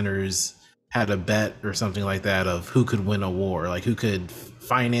percenters had a bet or something like that of who could win a war, like who could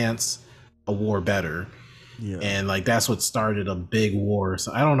finance a war better, Yeah. and like that's what started a big war.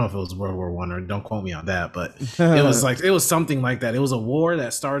 So I don't know if it was World War One or don't quote me on that, but it was like it was something like that. It was a war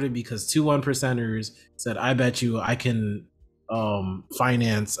that started because two one percenters said, "I bet you I can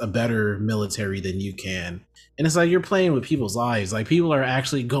finance a better military than you can." And it's like you're playing with people's lives. Like people are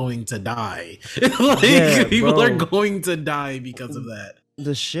actually going to die. Yeah, Like people are bro. going to die because of that.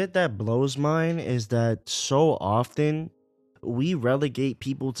 The shit that blows mine is that so often we relegate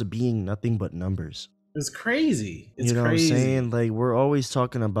people to being nothing but numbers. It's crazy. It's You know what I'm saying? crazy. Like we're always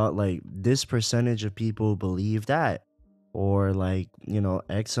talking about like this percentage of people believe that or like,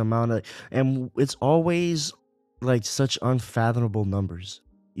 X amount of and it's always like such unfathomable numbers.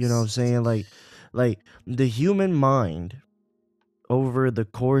 You know what I'm saying? Like the human mind over the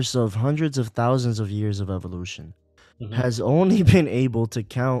course of hundreds of thousands of years of evolution Mhm. has only been able to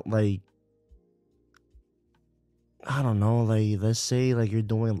count like I don't know, like let's say like you're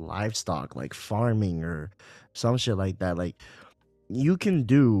doing livestock, like farming or some shit like that. Like you can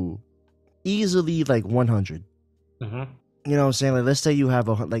do easily like 100. Mhm. You know what I'm saying? Like let's say you have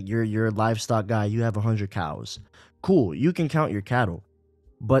like you're a livestock guy, you have 100 cows. Cool, you can count your cattle.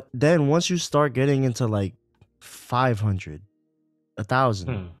 But then once you start getting into like 500, 1,000,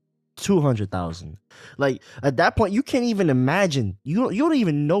 Hmm. 200,000, like at that point you can't even imagine. You don't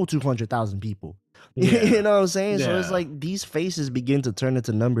even know 200,000 people. You Yeah. know what I'm saying? So it's Yeah. like these faces begin to turn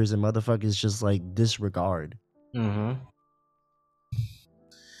into numbers and motherfuckers just like disregard. Mhm.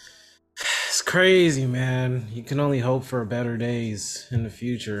 It's crazy, man. You can only hope for better days in the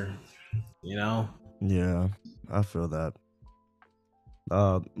future, you know? Yeah, I feel that.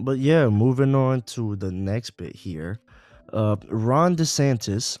 But yeah, moving on to the next bit here. Ron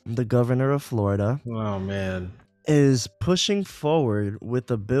DeSantis, the governor of Florida, Oh man. is pushing forward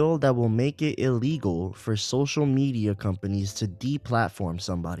with a bill that will make it illegal for social media companies to deplatform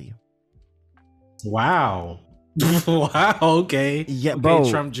somebody. Wow. Wow, okay. Yeah, Okay, bro.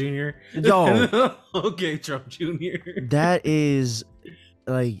 Trump Jr. Yo, Okay, Trump Jr. that is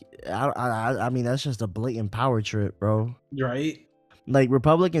like, I mean, that's just a blatant power trip, bro. Right? Like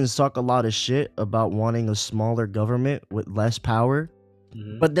Republicans talk a lot of shit about wanting a smaller government with less power,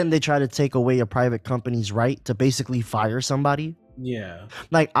 Hmm. but then they try to take away a private company's right to basically fire somebody. Yeah.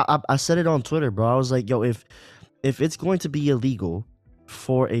 Like I said it on Twitter, bro. I was like, yo, if it's going to be illegal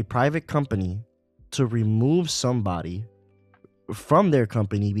for a private company to remove somebody from their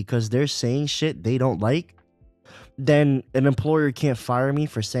company because they're saying shit they don't like, then an employer can't fire me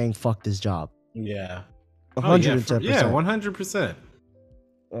for saying fuck this job. Yeah. Oh yeah, for yeah, 110%. 100%.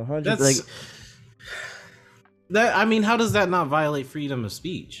 100 That's like that I mean, how does that not violate freedom of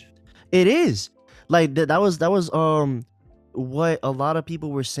speech? it is. Like that was what a lot of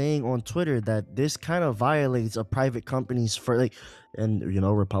people were saying on Twitter, that this kind of violates a private company's for like, and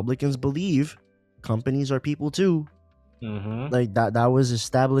Republicans believe companies are people too. Mm-hmm. Like that was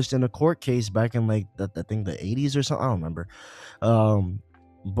established in a court case back in like I think the 80s or something. I don't remember. Um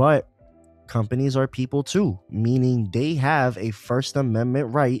but companies are people too, meaning they have a First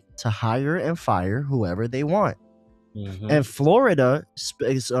Amendment right to hire and fire whoever they want. Mm-hmm. And Florida,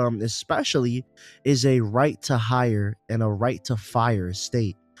 especially, is a right to hire and a right to fire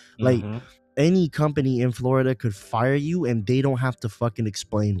state. Like Mm-hmm. any company in Florida could fire you, and they don't have to fucking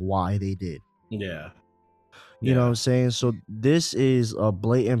explain why they did. Yeah. You know what I'm Yeah. saying? So this is a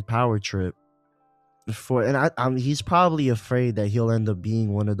blatant power trip for, and he's probably afraid that he'll end up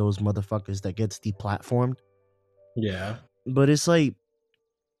being one of those motherfuckers that gets deplatformed. Yeah. But it's like,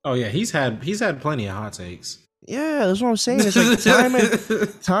 Oh yeah, he's had plenty of hot takes. Yeah, that's what I'm saying. It's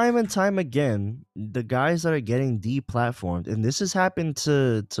like time and time again, the guys that are getting deplatformed, and this has happened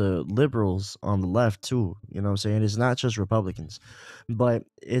to liberals on the left too. You know what I'm saying? It's not just Republicans, but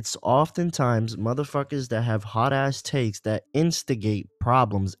it's oftentimes motherfuckers that have hot ass takes that instigate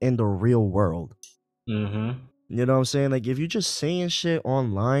problems in the real world. Mm-hmm. You know what I'm saying? Like if you're just saying shit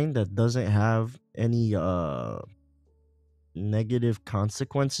online that doesn't have any negative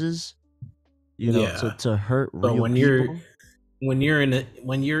consequences, you know, to Yeah, to hurt but real people. when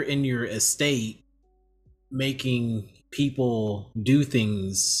you're in your estate making people do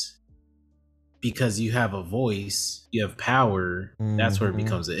things because you have a voice, you have power, that's where it Mhm.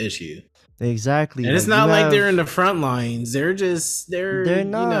 becomes an issue. Exactly. And it's Like you not like they're in have the front lines. they're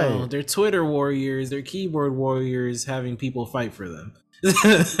not. They're Twitter warriors, they're keyboard warriors having people fight for them.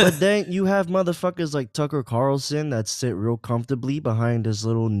 But then you have motherfuckers like Tucker Carlson that sit real comfortably behind his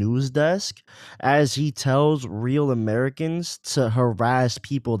little news desk as he tells real Americans to harass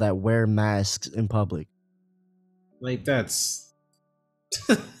people that wear masks in public. Like that's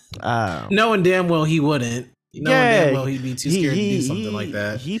Um knowing damn well he wouldn't. Knowing damn yeah, well he'd be too scared to do something like he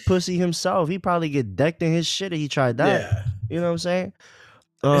that. he pussy himself. He probably get decked in his shit if he tried that. Yeah. You know what I'm saying?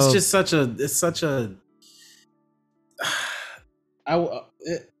 It's Uh just such a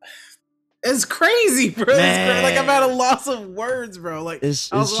it's crazy, bro. It's like I'm at a man, loss of words, bro. Like I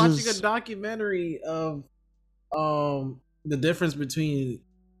was it's watching a just documentary of the difference between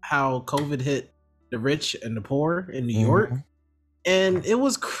how COVID hit the rich and the poor in New York, mhm. and it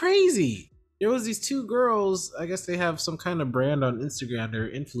was crazy. There was these two girls. I guess they have some kind of brand on Instagram. They're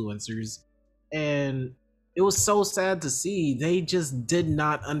influencers, and it was so sad to see. They just did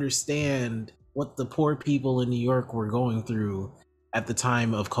not understand what the poor people in New York were going through at the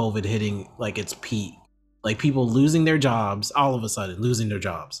time of COVID hitting like its peak. Like people losing their jobs, all of a sudden losing their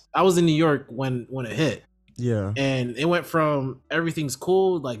jobs. I was in New York when it hit, Yeah. and it went from everything's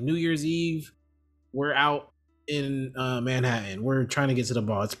cool, like New Year's Eve, we're out in Manhattan, we're trying to get to the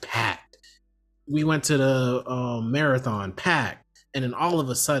ball, it's packed. We went to the marathon, packed, and then all of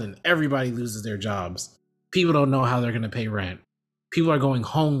a sudden everybody loses their jobs. People don't know how they're going to pay rent. People are going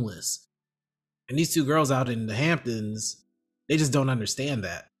homeless. And these two girls out in the Hamptons, they just don't understand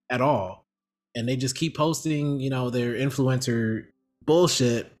that at all. And they just keep posting, their influencer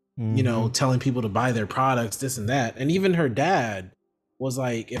bullshit, Mhm. telling people to buy their products, this and that. And even her dad was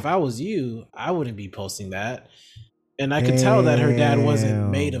like, if I was you, I wouldn't be posting that. And I could tell that her dad wasn't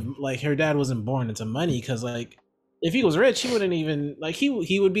made of, Damn. like, her dad wasn't born into money, because like if he was rich, he wouldn't even, like, he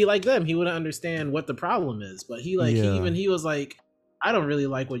would be like them. He wouldn't understand what the problem is. But Yeah. he was like, I don't really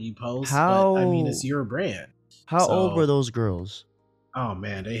like what you post, but I mean, How it's your brand. how old were So, those girls? oh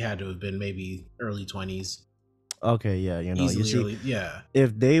man, they had to have been maybe early 20s, Okay, yeah, you easily see, early. Yeah.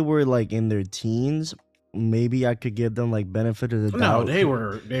 if they were like in their teens, maybe I could give them like benefit of the No, doubt. they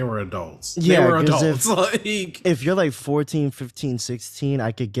were adults. They Yeah, were because adults. Like, if you're like 14, 15, 16,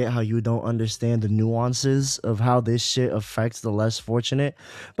 I could get how you don't understand the nuances of how this shit affects the less fortunate.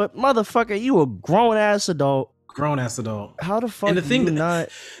 But motherfucker, you a grown ass adult. grown ass adult. How the And fuck do you not?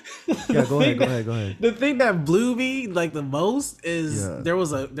 the Yeah, go ahead, thing go that ahead, go ahead. the thing that blew me like the most is Yeah, there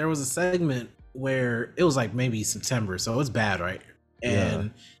was a segment where it was like maybe September, so it's bad, right? yeah.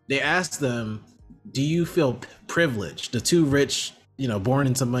 And they asked them, "Do you feel privileged?" The two rich, born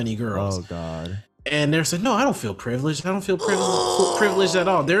into money Oh girls, God. and they're saying, "No, I don't feel privileged. I don't feel privileged at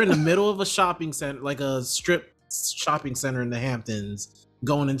all." They're in the middle of a shopping center, like a strip shopping center in the Hamptons,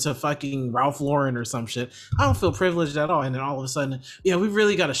 going into fucking Ralph Lauren or some shit. I don't feel privileged at all. And then all of a sudden, yeah, we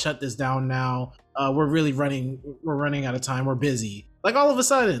really got to shut this down now. We're running out of time. We're busy. Like all of a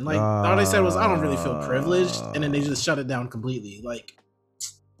sudden, like all they said was, "I don't really feel privileged," and then they just shut it down completely. Like,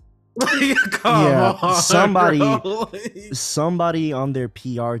 come Yeah, on, somebody bro. Like, somebody on their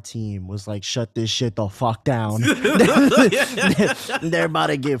PR team was like, "Shut this shit the fuck down." They're about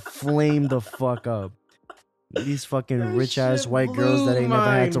to get flamed the fuck up. These fucking that rich ass shit white girls that blew ain't never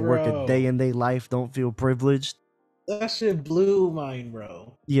had mine, to work a day bro. in their life don't feel privileged. That shit blew mine,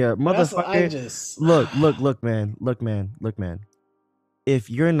 bro. Yeah, That's I motherfucker. just Look, man. If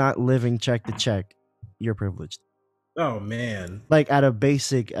you're not living check to check, you're privileged. oh man. Like at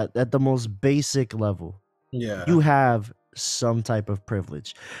the most basic level, Yeah. you have some type of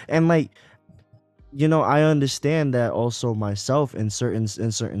privilege. And like, I understand that also myself in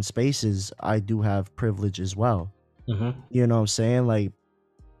certain spaces, I do have privilege as well. Mm-hmm. You know what I'm saying? Like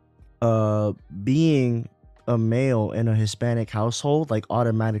uh being a male in a Hispanic household like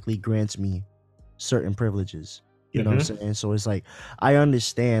automatically grants me certain privileges. You know what Mm-hmm. I'm saying? So it's like I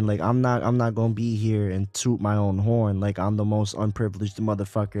understand like I'm not going to be here and toot my own horn like I'm the most unprivileged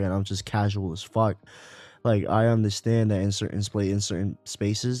motherfucker and I'm just casual as fuck. Like I understand that in certain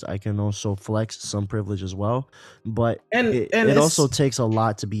spaces, I can also flex some privilege as well, but And it also it's takes a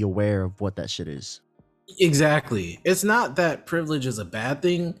lot to be aware of what that shit is. exactly. It's not that privilege is a bad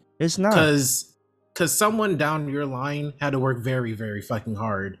thing, It's not. because someone down your line had to work very, very fucking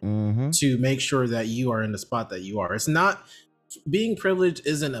hard Mm-hmm. to make sure that you are in the spot that you are. It's not, being privileged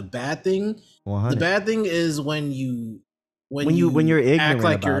isn't a bad thing. The 100. bad thing is when When you're you act ignorant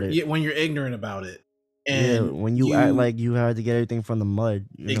like about you're, it. when you're ignorant about it, Yeah, and when you act you, like you had to get everything from the mud,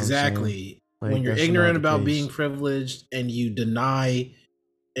 you know what I'm saying? exactly, when Like you're that should not ignorant be the about being case. privileged, and you deny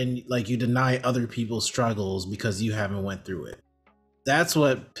other people's struggles because you haven't went through it. That's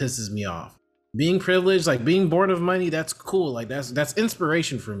what pisses me off. Being privileged, like being born of money, that's cool. Like that's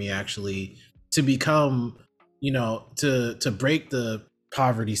inspiration for me, actually, to become, to break the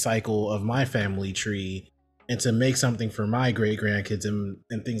poverty cycle of my family tree, and to make something for my great grandkids, and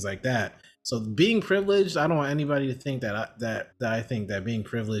things like that. So being privileged, I don't want anybody to think that I think that being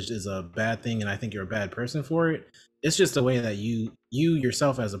privileged is a bad thing, and I think you're a bad person for it. It's just a way that you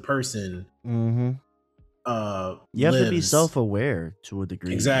yourself as a person Mm-hmm. You have to be lives. self-aware to a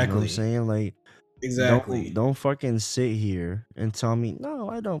degree, you know what I'm Exactly. saying? Like don't Exactly. don't fucking sit here and tell me, "No,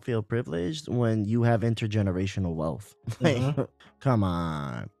 I don't feel privileged," when you have intergenerational wealth. Like, Hmm. come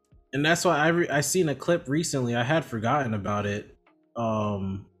on. And that's why I seen a clip recently. I had forgotten about it.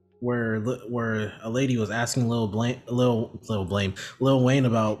 Um, where a lady was asking Lil Wayne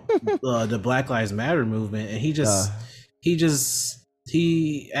about the Black Lives Matter movement, and Uh,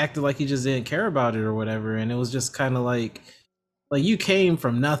 he acted like he just didn't care about it or whatever, and it was just kind of like you came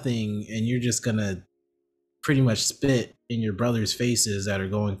from nothing, and you're just gonna pretty much spit in your brothers' faces that are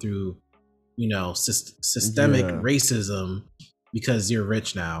going through, systemic yeah. racism, because you're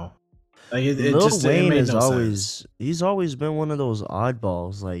rich now. Like Lil it Wayne made is no sense. always he's always been one of those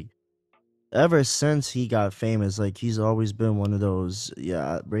oddballs. Like ever since he got famous, like he's always been one of those,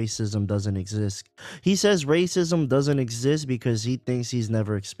 yeah, racism doesn't exist. He says racism doesn't exist because he thinks he's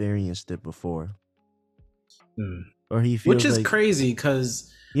never experienced it before. Hmm. Or he Which feels is like, crazy, because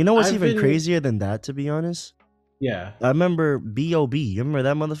you know what's I've even been, crazier than that, to be honest? yeah. I remember B.O.B. You remember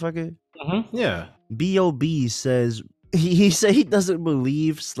that motherfucker? Yeah. B.O.B. says he said he doesn't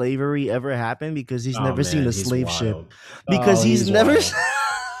believe slavery ever happened because he's Oh never seen man, a he's slave ship. wild. Because Oh, he's he's never wild.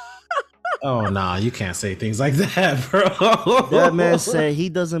 Oh nah, you can't say things like that, That man bro. said he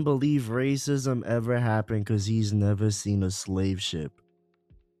doesn't believe racism ever happened because he's never seen a slave ship.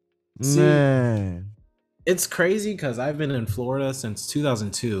 See, Man. it's crazy because I've been in Florida since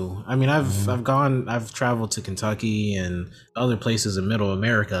 2002. I mean, Mhm, I've traveled to Kentucky and other places in Middle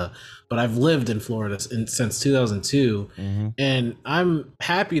America, but I've lived in Florida since 2002, mhm. and I'm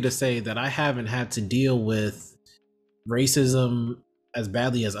happy to say that I haven't had to deal with racism as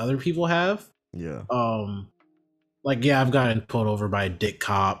badly as other people have. Yeah. Um, like, yeah, I've gotten pulled over by a dick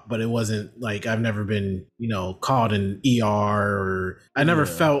cop, but it wasn't like, I've never been, called an ER, or I never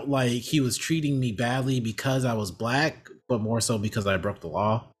Yeah. felt like he was treating me badly because I was black, but more so because I broke the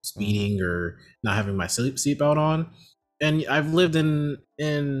law, Mhm, speeding or not having my seatbelt on. And I've lived I mean,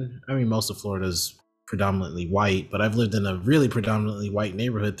 most of Florida's predominantly white, but I've lived in a really predominantly white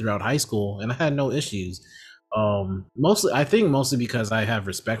neighborhood throughout high school, and I had no issues. I think mostly because I have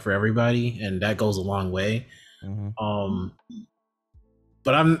respect for everybody, and that goes a long way. mhm. um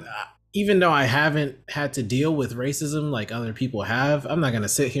but I'm Even though I haven't had to deal with racism like other people have, I'm not gonna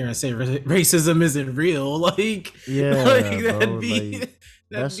sit here and say racism isn't real. Like Yeah, bro. Like that'd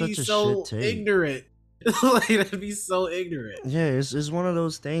that's be such a shit so take. ignorant. Like that'd be so ignorant. Yeah, it's one of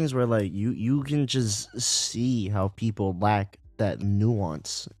those things where like you can just see how people lack that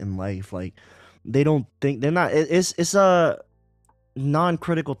nuance in life. Like they don't think they're not. It's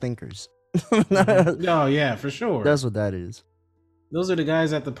non-critical thinkers. Oh yeah, for sure. That's what that is. Those are the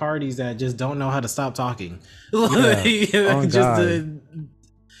guys at the parties that just don't know how to stop talking. Yeah. Oh Just God.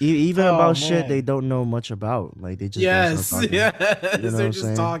 Even oh about shit they man. don't know much about. Like they just don't stop Yes, talking. You yes, know what they're I'm just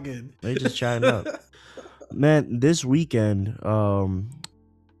saying? talking. They just chatting up. Man, this weekend,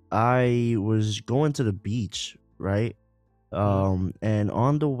 I was going to the beach, right? Mhm. And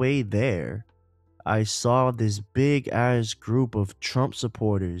on the way there, I saw this big ass group of Trump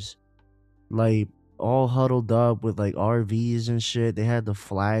supporters, like all huddled up with like RVs and shit. They had the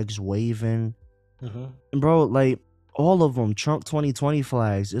flags waving. Mhm. And bro, like all of them Trump 2020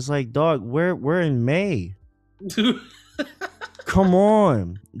 flags. It's like, dog, we're in May. Come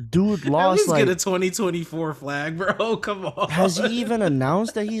on. Dude At lost least get like, a 2024 flag, bro. Come has he on. even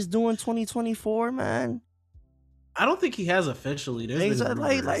announced that he's doing 2024, man? I don't think he has officially. There's been Exactly,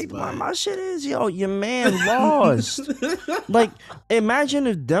 rumors, like but my shit is, yo, your man lost. Like, imagine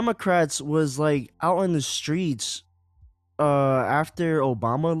if Democrats was like out in the streets after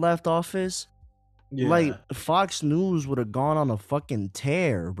Obama left office. Like yeah. Fox News would have gone on a fucking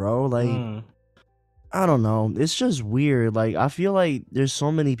tear, bro. Like, Mm. I don't know. It's just weird. Like, I feel like there's so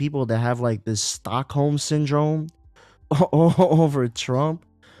many people that have like this Stockholm syndrome over Trump.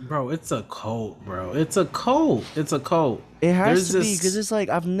 Bro, it's a cult, bro. It's a cult. It's a cult. It has There's to be because this. it's like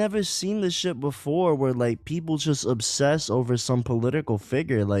I've never seen this shit before where like people just obsess over some political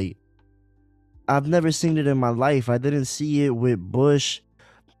figure. Like, I've never seen it in my life. I didn't see it with Bush.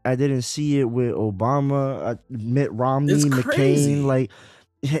 I didn't see it with Obama, Mitt It's Romney, McCain, crazy. like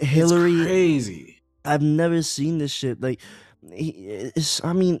It's Hillary. crazy. I've never seen this shit. Like,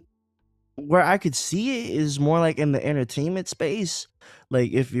 I mean, where I could see it is more like in the entertainment space.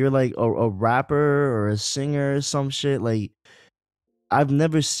 Like, if you're like a rapper or a singer or some shit, like, I've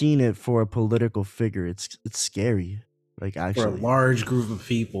never seen it for a political figure. It's scary. Like, For a actually. large group of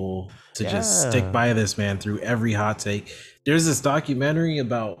people to just stick Yeah. by this man through every hot take. There's this documentary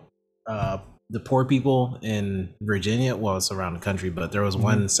about the poor people in Virginia. Well, it's around the country, but there was Mhm.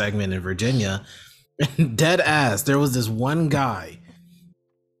 one segment in Virginia, dead ass. There was this one guy,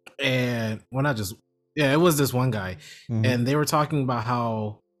 and well, not just yeah, it was this one guy, Mhm. and they were talking about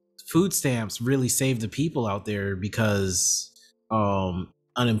how food stamps really save the people out there because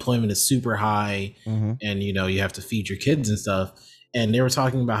unemployment is super high, Mhm. and you know you have to feed your kids and stuff. And they were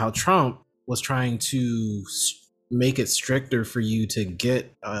talking about how Trump was trying to make it stricter for you to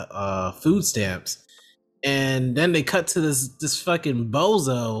get food stamps. And then they cut to this fucking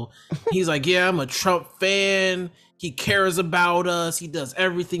bozo. He's like, "Yeah, I'm a Trump fan. He cares about us. He does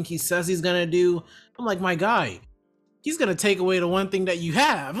everything he says he's gonna do." I'm like, my guy, he's gonna take away the one thing that you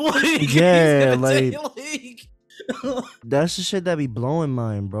have. Like, he's Yeah, gonna take like like that's the shit that be blowing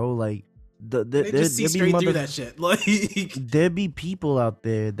mine, bro. Like, they just see there be straight through that shit. Like, there be people out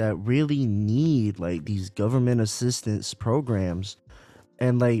there that really need like these government assistance programs,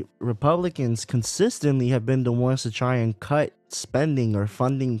 and like Republicans consistently have been the ones to try and cut spending or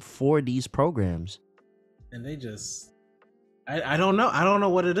funding for these programs. and they just I don't know. I don't know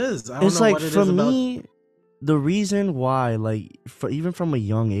what it is. I don't It's know like, what it for is about. me, the reason why, like, for even from a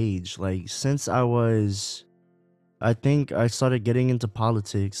young age, like since I think I started getting into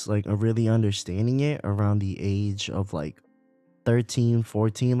politics, like really understanding it around the age of like 13,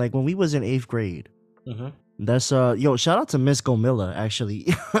 14, like when we was in 8th grade. Mhm. That's yo, shout out to Miss Gomilla, actually.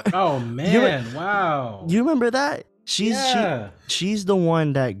 Oh you re- man, wow. you remember that? Yeah. She's the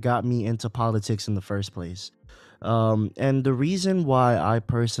one that got me into politics in the first place. And the reason why I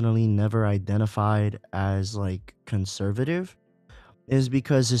personally never identified as like conservative is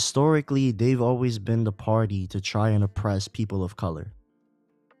because historically they've always been the party to try and oppress people of color.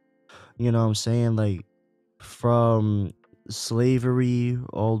 You know what I'm saying? Like, from slavery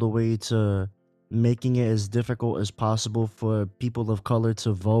all the way to making it as difficult as possible for people of color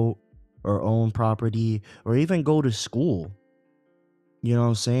to vote or own property or even go to school. You know what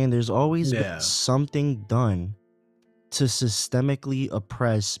I'm saying? There's always been Yeah. something done to systemically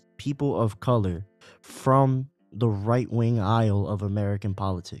oppress people of color from the right wing aisle of American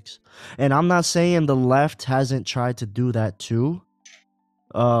politics. And I'm not saying the left hasn't tried to do that too.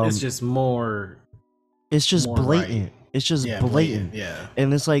 It's Um, just more it's just right. blatant. It's just Yeah, blatant. blatant. Yeah.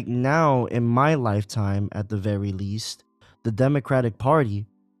 And it's like now, in my lifetime, at the very least, the Democratic Party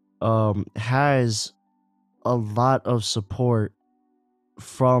has a lot of support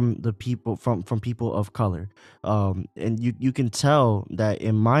from the people, from people of color. And you can tell that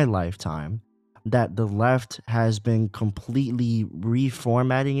in my lifetime that the left has been completely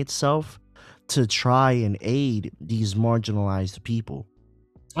reformatting itself to try and aid these marginalized people.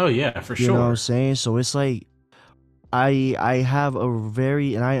 Oh yeah, for You know what I'm sure. saying? So it's like I have a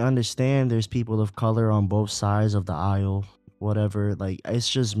very, and I understand there's people of color on both sides of the aisle, whatever. Like, it's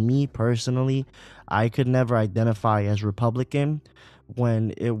just me personally, I could never identify as Republican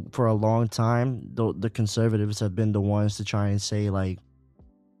when it, for a long time, the conservatives have been the ones to try and say like,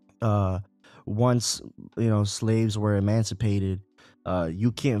 uh once, slaves were emancipated,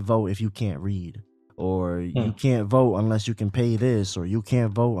 you can't vote if you can't read, or Hmm. you can't vote unless you can pay this, or you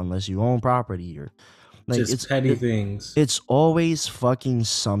can't vote unless you own property, or like Just petty things. it's always fucking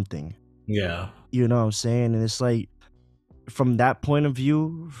something. Yeah. You know what I'm saying? And it's like, from that point of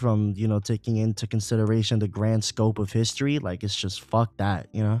view, from, taking into consideration the grand scope of history, like, it's just fuck that,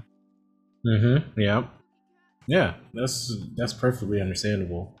 you know? Mm-hmm. Yeah. Yeah. That's perfectly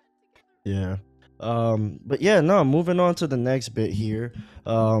understandable. Yeah. But yeah, no, moving on to the next bit here.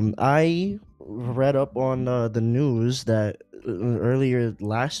 I read up on the news that earlier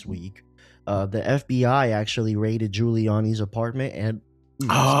last week, the FBI actually raided Giuliani's apartment and, Oh, excuse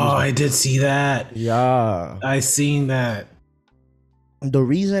me, I did see that. yeah. I seen that. The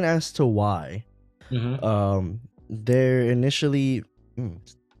reason as to why, Mm-hmm. they're initially, mm,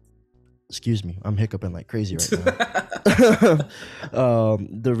 excuse me, I'm hiccuping like crazy right now.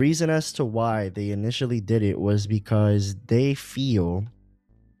 The reason as to why they initially did it was because they feel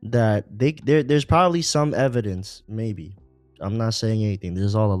that there's probably some evidence, maybe. I'm not saying anything. This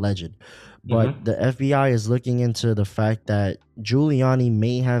is all alleged. But Mm-hmm. the FBI is looking into the fact that Giuliani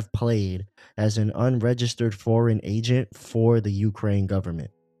may have played as an unregistered foreign agent for the Ukraine government.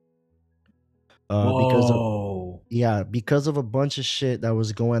 Because of Whoa. Yeah, because of a bunch of shit that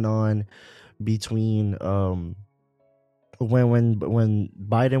was going on between when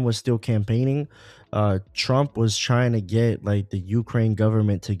Biden was still campaigning, Trump was trying to get like the Ukraine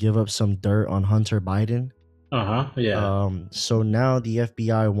government to give up some dirt on Hunter Biden. Uh-huh. Yeah. So now the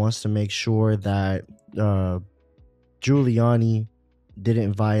FBI wants to make sure that uh, Giuliani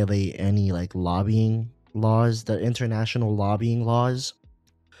didn't violate any like lobbying laws, the international lobbying laws.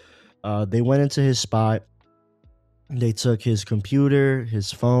 They went into his spot. They took his computer, his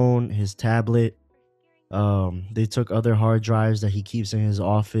phone, his tablet. They took other hard drives that he keeps in his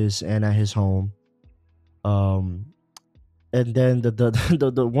office and at his home. Um, and then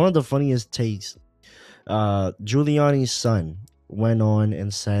the one of the funniest takes, Giuliani's son went on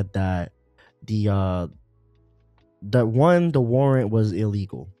and said that the warrant was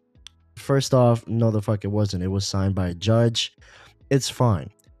illegal. First off, no, the fuck it wasn't. It was signed by a judge. It's fine.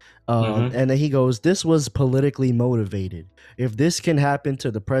 Mm-hmm. And then he goes, "This was politically motivated. If this can happen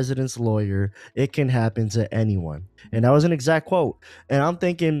to the president's lawyer, it can happen to anyone." And that was an exact quote. And I'm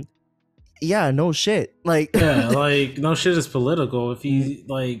thinking, yeah, no shit. Like, Yeah, like no shit is political. If he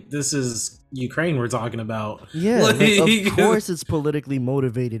like this is Ukraine we're talking about. yeah, like of Like course it's politically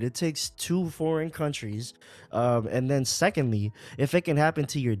motivated. It takes two foreign countries. And then secondly, if it can happen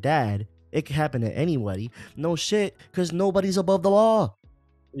to your dad, it can happen to anybody. No shit, because nobody's above the law.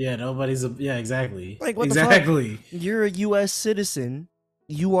 yeah, yeah, exactly. Like, what the fuck? Exactly. You're a U.S. citizen.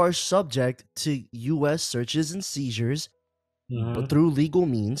 You are subject to U.S. searches and seizures, but Mm-hmm. through legal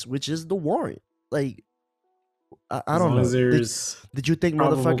means, which is the warrant. Like, I As don't long know. as there's Did you think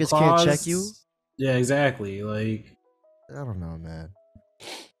probable motherfuckers can't check you? cause. Yeah, exactly. Like I don't know, man.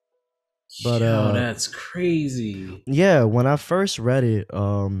 But yo, that's crazy. yeah, when I first read it,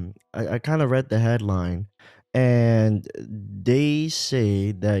 I kind of read the headline, and they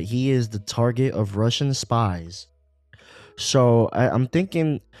say that he is the target of Russian spies. So I'm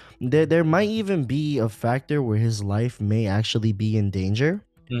thinking there might even be a factor where his life may actually be in danger,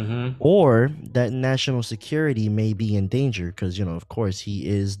 Mm-hmm. or that national security may be in danger because, of course, he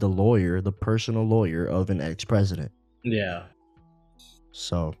is the lawyer, the personal lawyer of an ex-president. Yeah.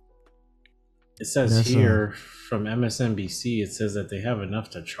 So It says that's here from MSNBC, it says that they have enough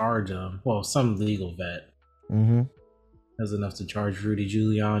to charge him. Well, some legal vet mm-hmm. has enough to charge Rudy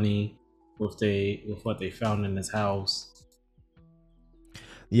Giuliani with what they found in his house.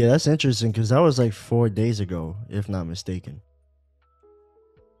 Yeah, that's interesting because that was like 4 days ago, if not mistaken.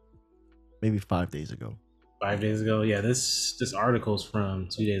 Maybe 5 days ago. 5 days ago. Yeah, this article's from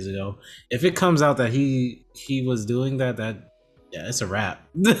 2 days ago. If it comes out that he was doing that yeah, it's a wrap.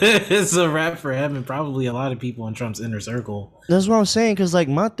 It's a wrap for him and probably a lot of people in Trump's inner circle. That's what I'm saying. Because, like,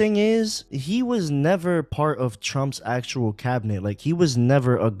 my thing is, he was never part of Trump's actual cabinet. Like, he was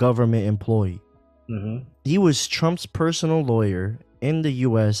never a government employee. Mm-hmm. He was Trump's personal lawyer in the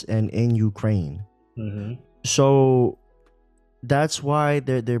U.S. and in Ukraine. Mm-hmm. So that's why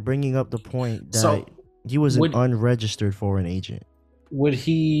they're bringing up the point that So he was an would unregistered foreign agent. would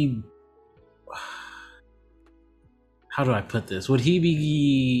he? How do I put this? Would he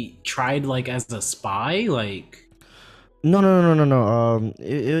be tried like as a spy? Like No.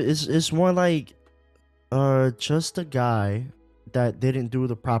 It's more like just a guy that didn't do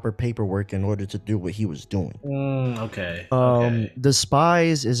the proper paperwork in order to do what he was doing. okay, okay, The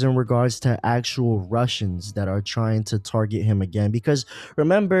spies is in regards to actual Russians that are trying to target him again. Because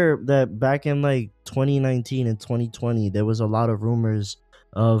remember that back in like 2019 and 2020, there was a lot of rumors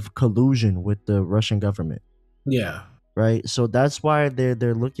of collusion with the Russian government, yeah. right? So that's why they're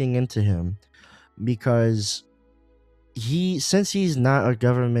looking into him, because since he's not a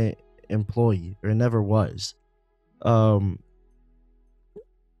government employee or never was, um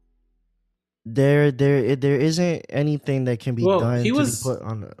there isn't anything that can be Well, done to be put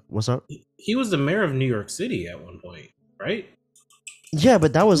on. What's up? he was the mayor of New York City at one point, right? Yeah,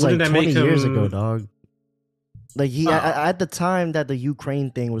 but that was Wouldn't like that make 20 years ago, him? dog. Like he Oh, at the time that the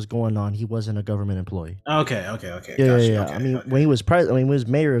Ukraine thing was going on, he wasn't a government employee. okay. Yeah, yeah, Gotcha. yeah. I Okay, mean, when okay. he was president, I mean, when he was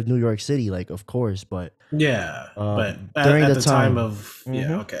mayor of New York City, like, of course, but Yeah, but during at the the time time, of yeah,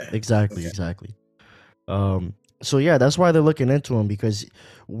 hmm okay, exactly, okay. exactly. So yeah, that's why they're looking into him because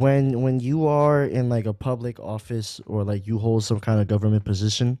when you are in like a public office or like you hold some kind of government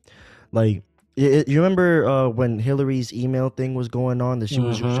position, like you remember when Hillary's email thing was going on that she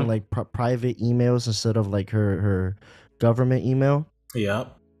was using Mm-hmm. like private emails instead of like her government email.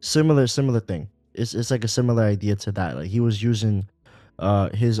 Yep. Similar thing. It's like a similar idea to that. Like he was using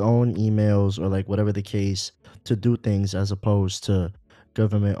his own emails or like whatever the case to do things as opposed to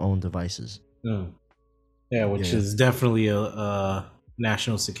government owned devices. Mm. Yeah, which Yeah. is definitely a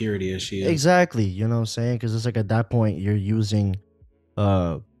national security issue. Exactly, you know what I'm saying? Because it's like at that point you're using,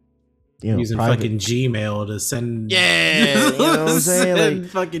 uh, Using private. fucking Gmail to send Yeah, you know what I'm saying? Like send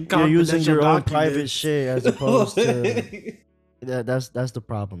fucking you're using confidential your own private documents. shit as opposed to that's the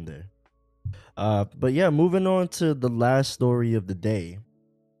problem there. But yeah, moving on to the last story of the day.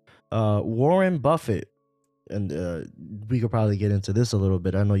 Warren Buffett, and we could probably get into this a little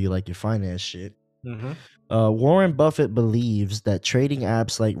bit. I know you like your finance shit. Hmm. Warren Buffett believes that trading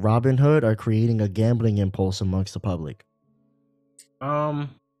apps like Robinhood are creating a gambling impulse amongst the public. Um,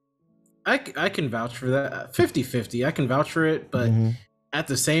 I can vouch for that. 50-50. I can vouch for it, but Mm-hmm. at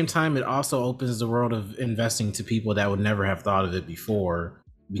the same time, it also opens the world of investing to people that would never have thought of it before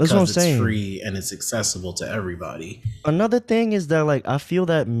That's what I'm because it's saying. free and it's accessible to everybody. Another thing is that like I feel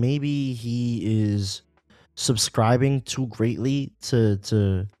that maybe he is subscribing too greatly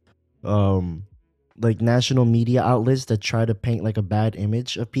to um like national media outlets that try to paint like a bad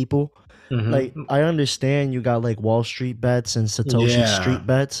image of people. Like Hmm. I understand you got like Wall Street bets and Satoshi Yeah, Street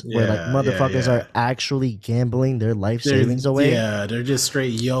bets where like motherfuckers yeah. are actually gambling their life savings away. They're just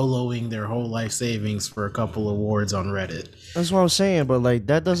straight YOLOing their whole life savings for a couple awards on Reddit. That's what I'm saying, but like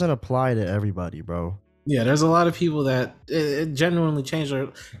that doesn't apply to everybody, bro. Yeah, there's a lot of people that it genuinely changed their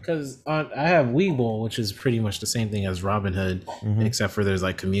because I have Webull, which is pretty much the same thing as Robinhood, Mm-hmm. except for there's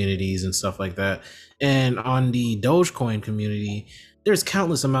like communities and stuff like that. And on the Dogecoin community, there's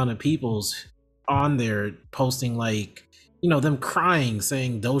countless amount of people's on there posting like them crying,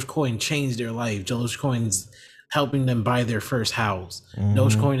 saying Dogecoin changed their life. Dogecoin's helping them buy their first house. Mm-hmm.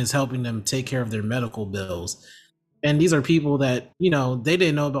 Dogecoin is helping them take care of their medical bills. And these are people that, they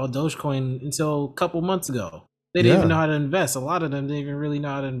didn't know about Dogecoin until a couple months ago. They didn't even Yeah. know how to invest. A lot of them didn't even really know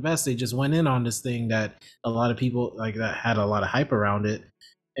how to invest. They just went in on this thing that a lot of people like that had a lot of hype around it.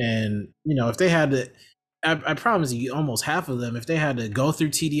 And, if they had to, I promise you, almost half of them, if they had to go through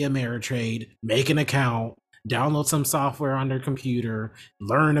TD Ameritrade, make an account, download some software on their computer,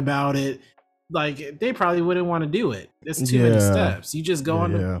 learn about it, like they probably wouldn't want to do it. It's too many Yeah. steps. You just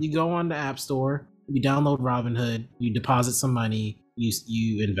Yeah, yeah. go on the App Store, you download Robinhood, you deposit some money,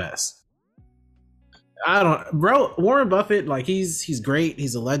 you invest. I don't, bro. Warren Buffett, like he's great,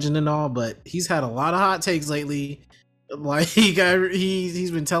 he's a legend and all, but he's had a lot of hot takes lately. Like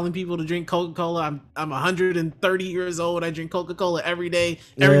he's been telling people to drink Coca Cola. I'm 130 years old. I drink Coca Cola every day.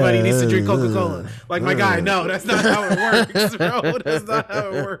 Everybody needs to drink Coca Cola. Yeah. Like my guy, no, that's not how it works, bro. That's not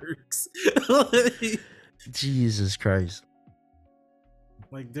how it works. Jesus Christ.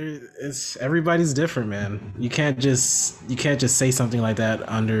 Like there it's everybody's different, man. You can't just say something like that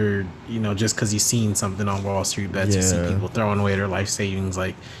under, just because you've seen something on Wall Street bets. You see Yeah. people throwing away their life savings.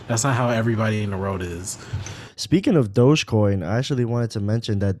 Like that's not how everybody in the world is. Speaking of Dogecoin, I actually wanted to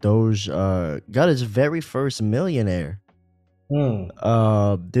mention that Doge got his very first millionaire. Hmm.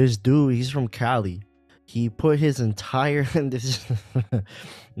 This dude, he's from Cali. He put his entire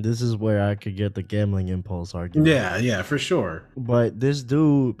this is where I could get the gambling impulse argument. Yeah, for sure. But this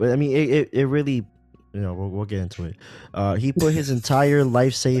dude, but I mean, it really, we'll get into it. He put his entire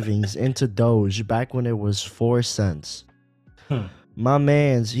life savings into Doge back when it was 4 cents. Hmm. My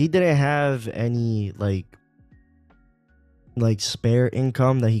man's, he didn't have any like spare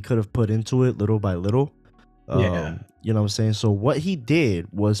income that he could have put into it little by little. Yeah. You know what I'm saying? So what he did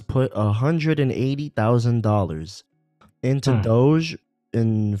was put $180,000 into Hmm. Doge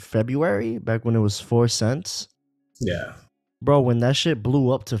in February, back when it was 4 cents. Yeah. Bro, when that shit blew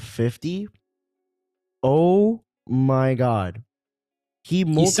up to 50, oh my god. He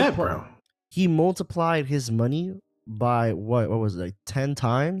He's set, multiplied bro. he multiplied his money by what was it, like 10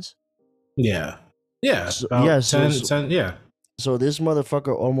 times? Yeah. Yeah. So, yeah, About 10, 10, yeah. so this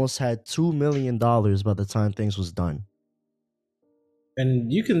motherfucker almost had $2 million by the time things was done.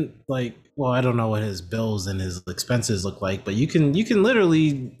 And you can like, well, I don't know what his bills and his expenses look like, but you can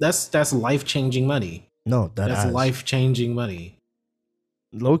literally that's life changing money. No, that That's ass. life changing money.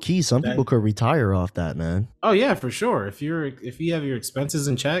 Low key, some people That could retire off that, man. oh yeah, for sure. If you have your expenses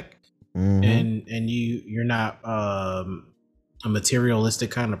in check Mm-hmm. and you're not a materialistic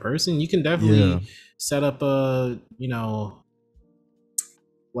kind of person, you can Yeah. definitely set up a,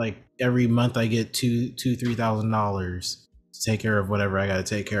 like every month I get $3,000 to take care of whatever I got to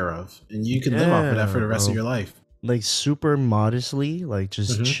take care of, and you can live off of that for Yeah, the rest of bro. your life. Like super modestly, like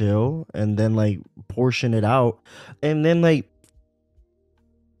just Hmm. chill and then like portion it out. And then like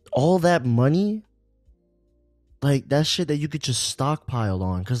all that money, like that shit that you could just stockpile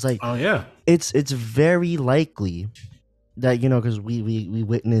on. Cause like Oh yeah, it's very likely that, because we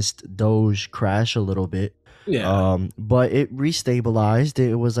witnessed Doge crash a little bit. yeah, But it restabilized.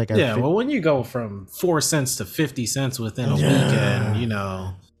 It was like at yeah. Well, when you go from 4 cents to 50 cents within a weekend,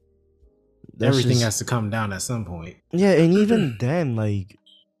 yeah. That's everything just has to come down at some point. yeah, and even then, like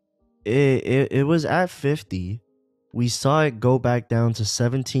it was at 50. We saw it go back down to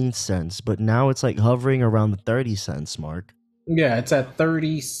 17 cents, but now it's like hovering around the 30 cents mark. Yeah, it's at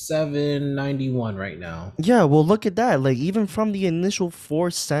 37.91 right now. Yeah, well look at that. Like even from the initial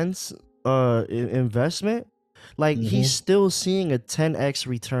 4 cents investment, like he's Hmm. still seeing a 10x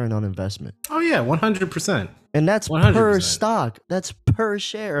return on investment. Oh yeah, 100%. And that's per 100% stock. That's per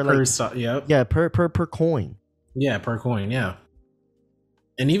share. per Like stock. Yep. yeah, per coin. Yeah, per coin. Yeah.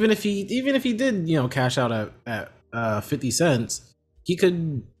 And even if he did, cash out at 50 cents, he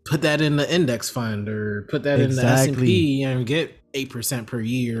could put that in the index fund or put that in the S&P and get 8% per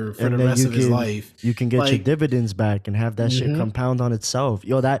year for And the then rest of his life. you can get your Like, dividends back and have that shit hmm compound on itself.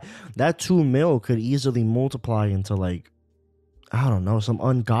 Yo, that 2 mil could easily multiply into like, I don't know, some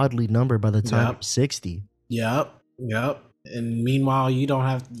ungodly number by the time you're yep, 60. yep. And meanwhile,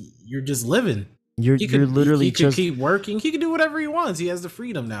 you're just living. You're He you're could he, literally he could just keep working. He could do whatever he wants. He has the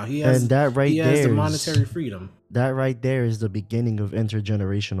freedom now. He and has that he right has the there monetary freedom. is the beginning of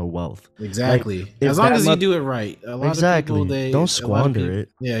intergenerational wealth. Like Exactly. if As long that as you do it right. A lot of people exactly, don't a lot of squander people it.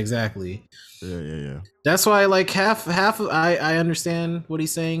 yeah, exactly. Yeah. That's why like I understand what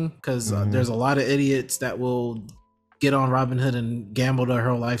he's saying cuz Hmm. there's a lot of idiots that will get on Robinhood and gamble their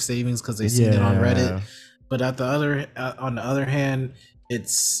whole life savings cuz they seen it on Reddit. Yeah. But on the other hand,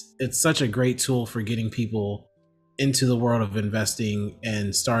 it's such a great tool for getting people into the world of investing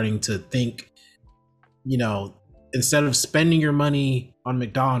and starting to think, you know, instead of spending your money on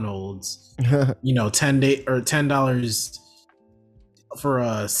McDonald's, $10 for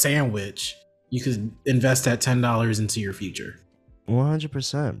a sandwich, you could invest that $10 into your future.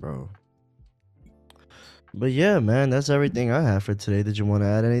 100%, bro. But yeah, man, that's everything I have for today. Did you want to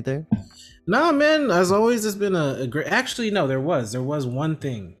add anything? Nah, man. As always, it's been a great. Actually, no, there was one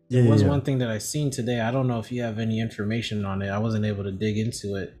thing. There was Yeah. one thing that I seen today. I don't know if you have any information on it. I wasn't able to dig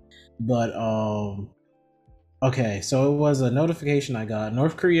into it, but okay. So it was a notification I got.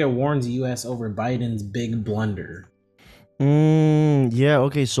 North Korea warns U.S. over Biden's big blunder. Yeah,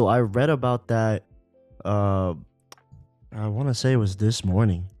 okay, so I read about that uh I want to say it was this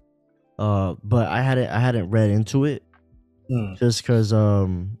morning. But I hadn't read into it Hmm. just cuz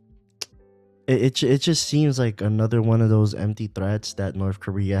it just seems like another one of those empty threats that North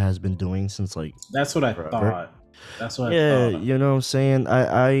Korea has been doing since like That's what I forever. thought. That's what I Yeah, thought. you know what I'm saying?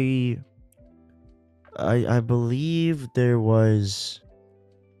 I believe there was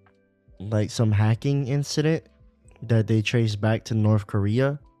like some hacking incident that they traced back to North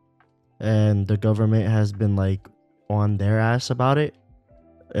Korea, and the government has been like on their ass about it,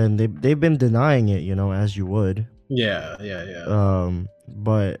 and they've been denying it, as you would. Yeah.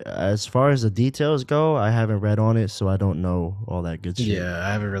 But as far as the details go, I haven't read on it, so I don't know all that good shit. Yeah,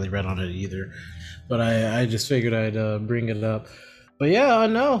 I haven't really read on it either, but I just figured I'd bring it up. But yeah,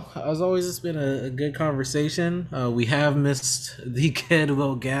 no, as always, it's been a good conversation. We have missed the kid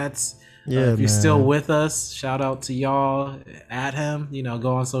Will Gatz. Yeah, If you're still man. with us, shout out to y'all. At him,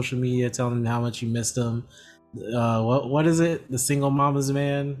 go on social media, tell him how much you missed him. What is it? The single mama's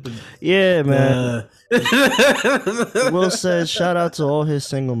man. Yeah, man. Will says The shout out to all his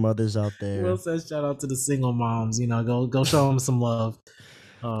single mothers out there. Will says shout out to the single moms. Go show them some love.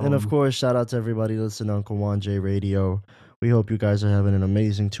 And of course, shout out to everybody listening on Kawan J Radio. We hope you guys are having an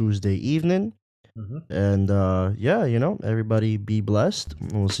amazing Tuesday evening. Mhm. And yeah, everybody be blessed.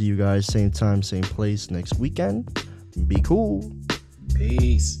 We'll see you guys same time, same place next weekend. Be cool.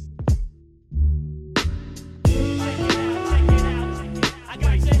 Peace.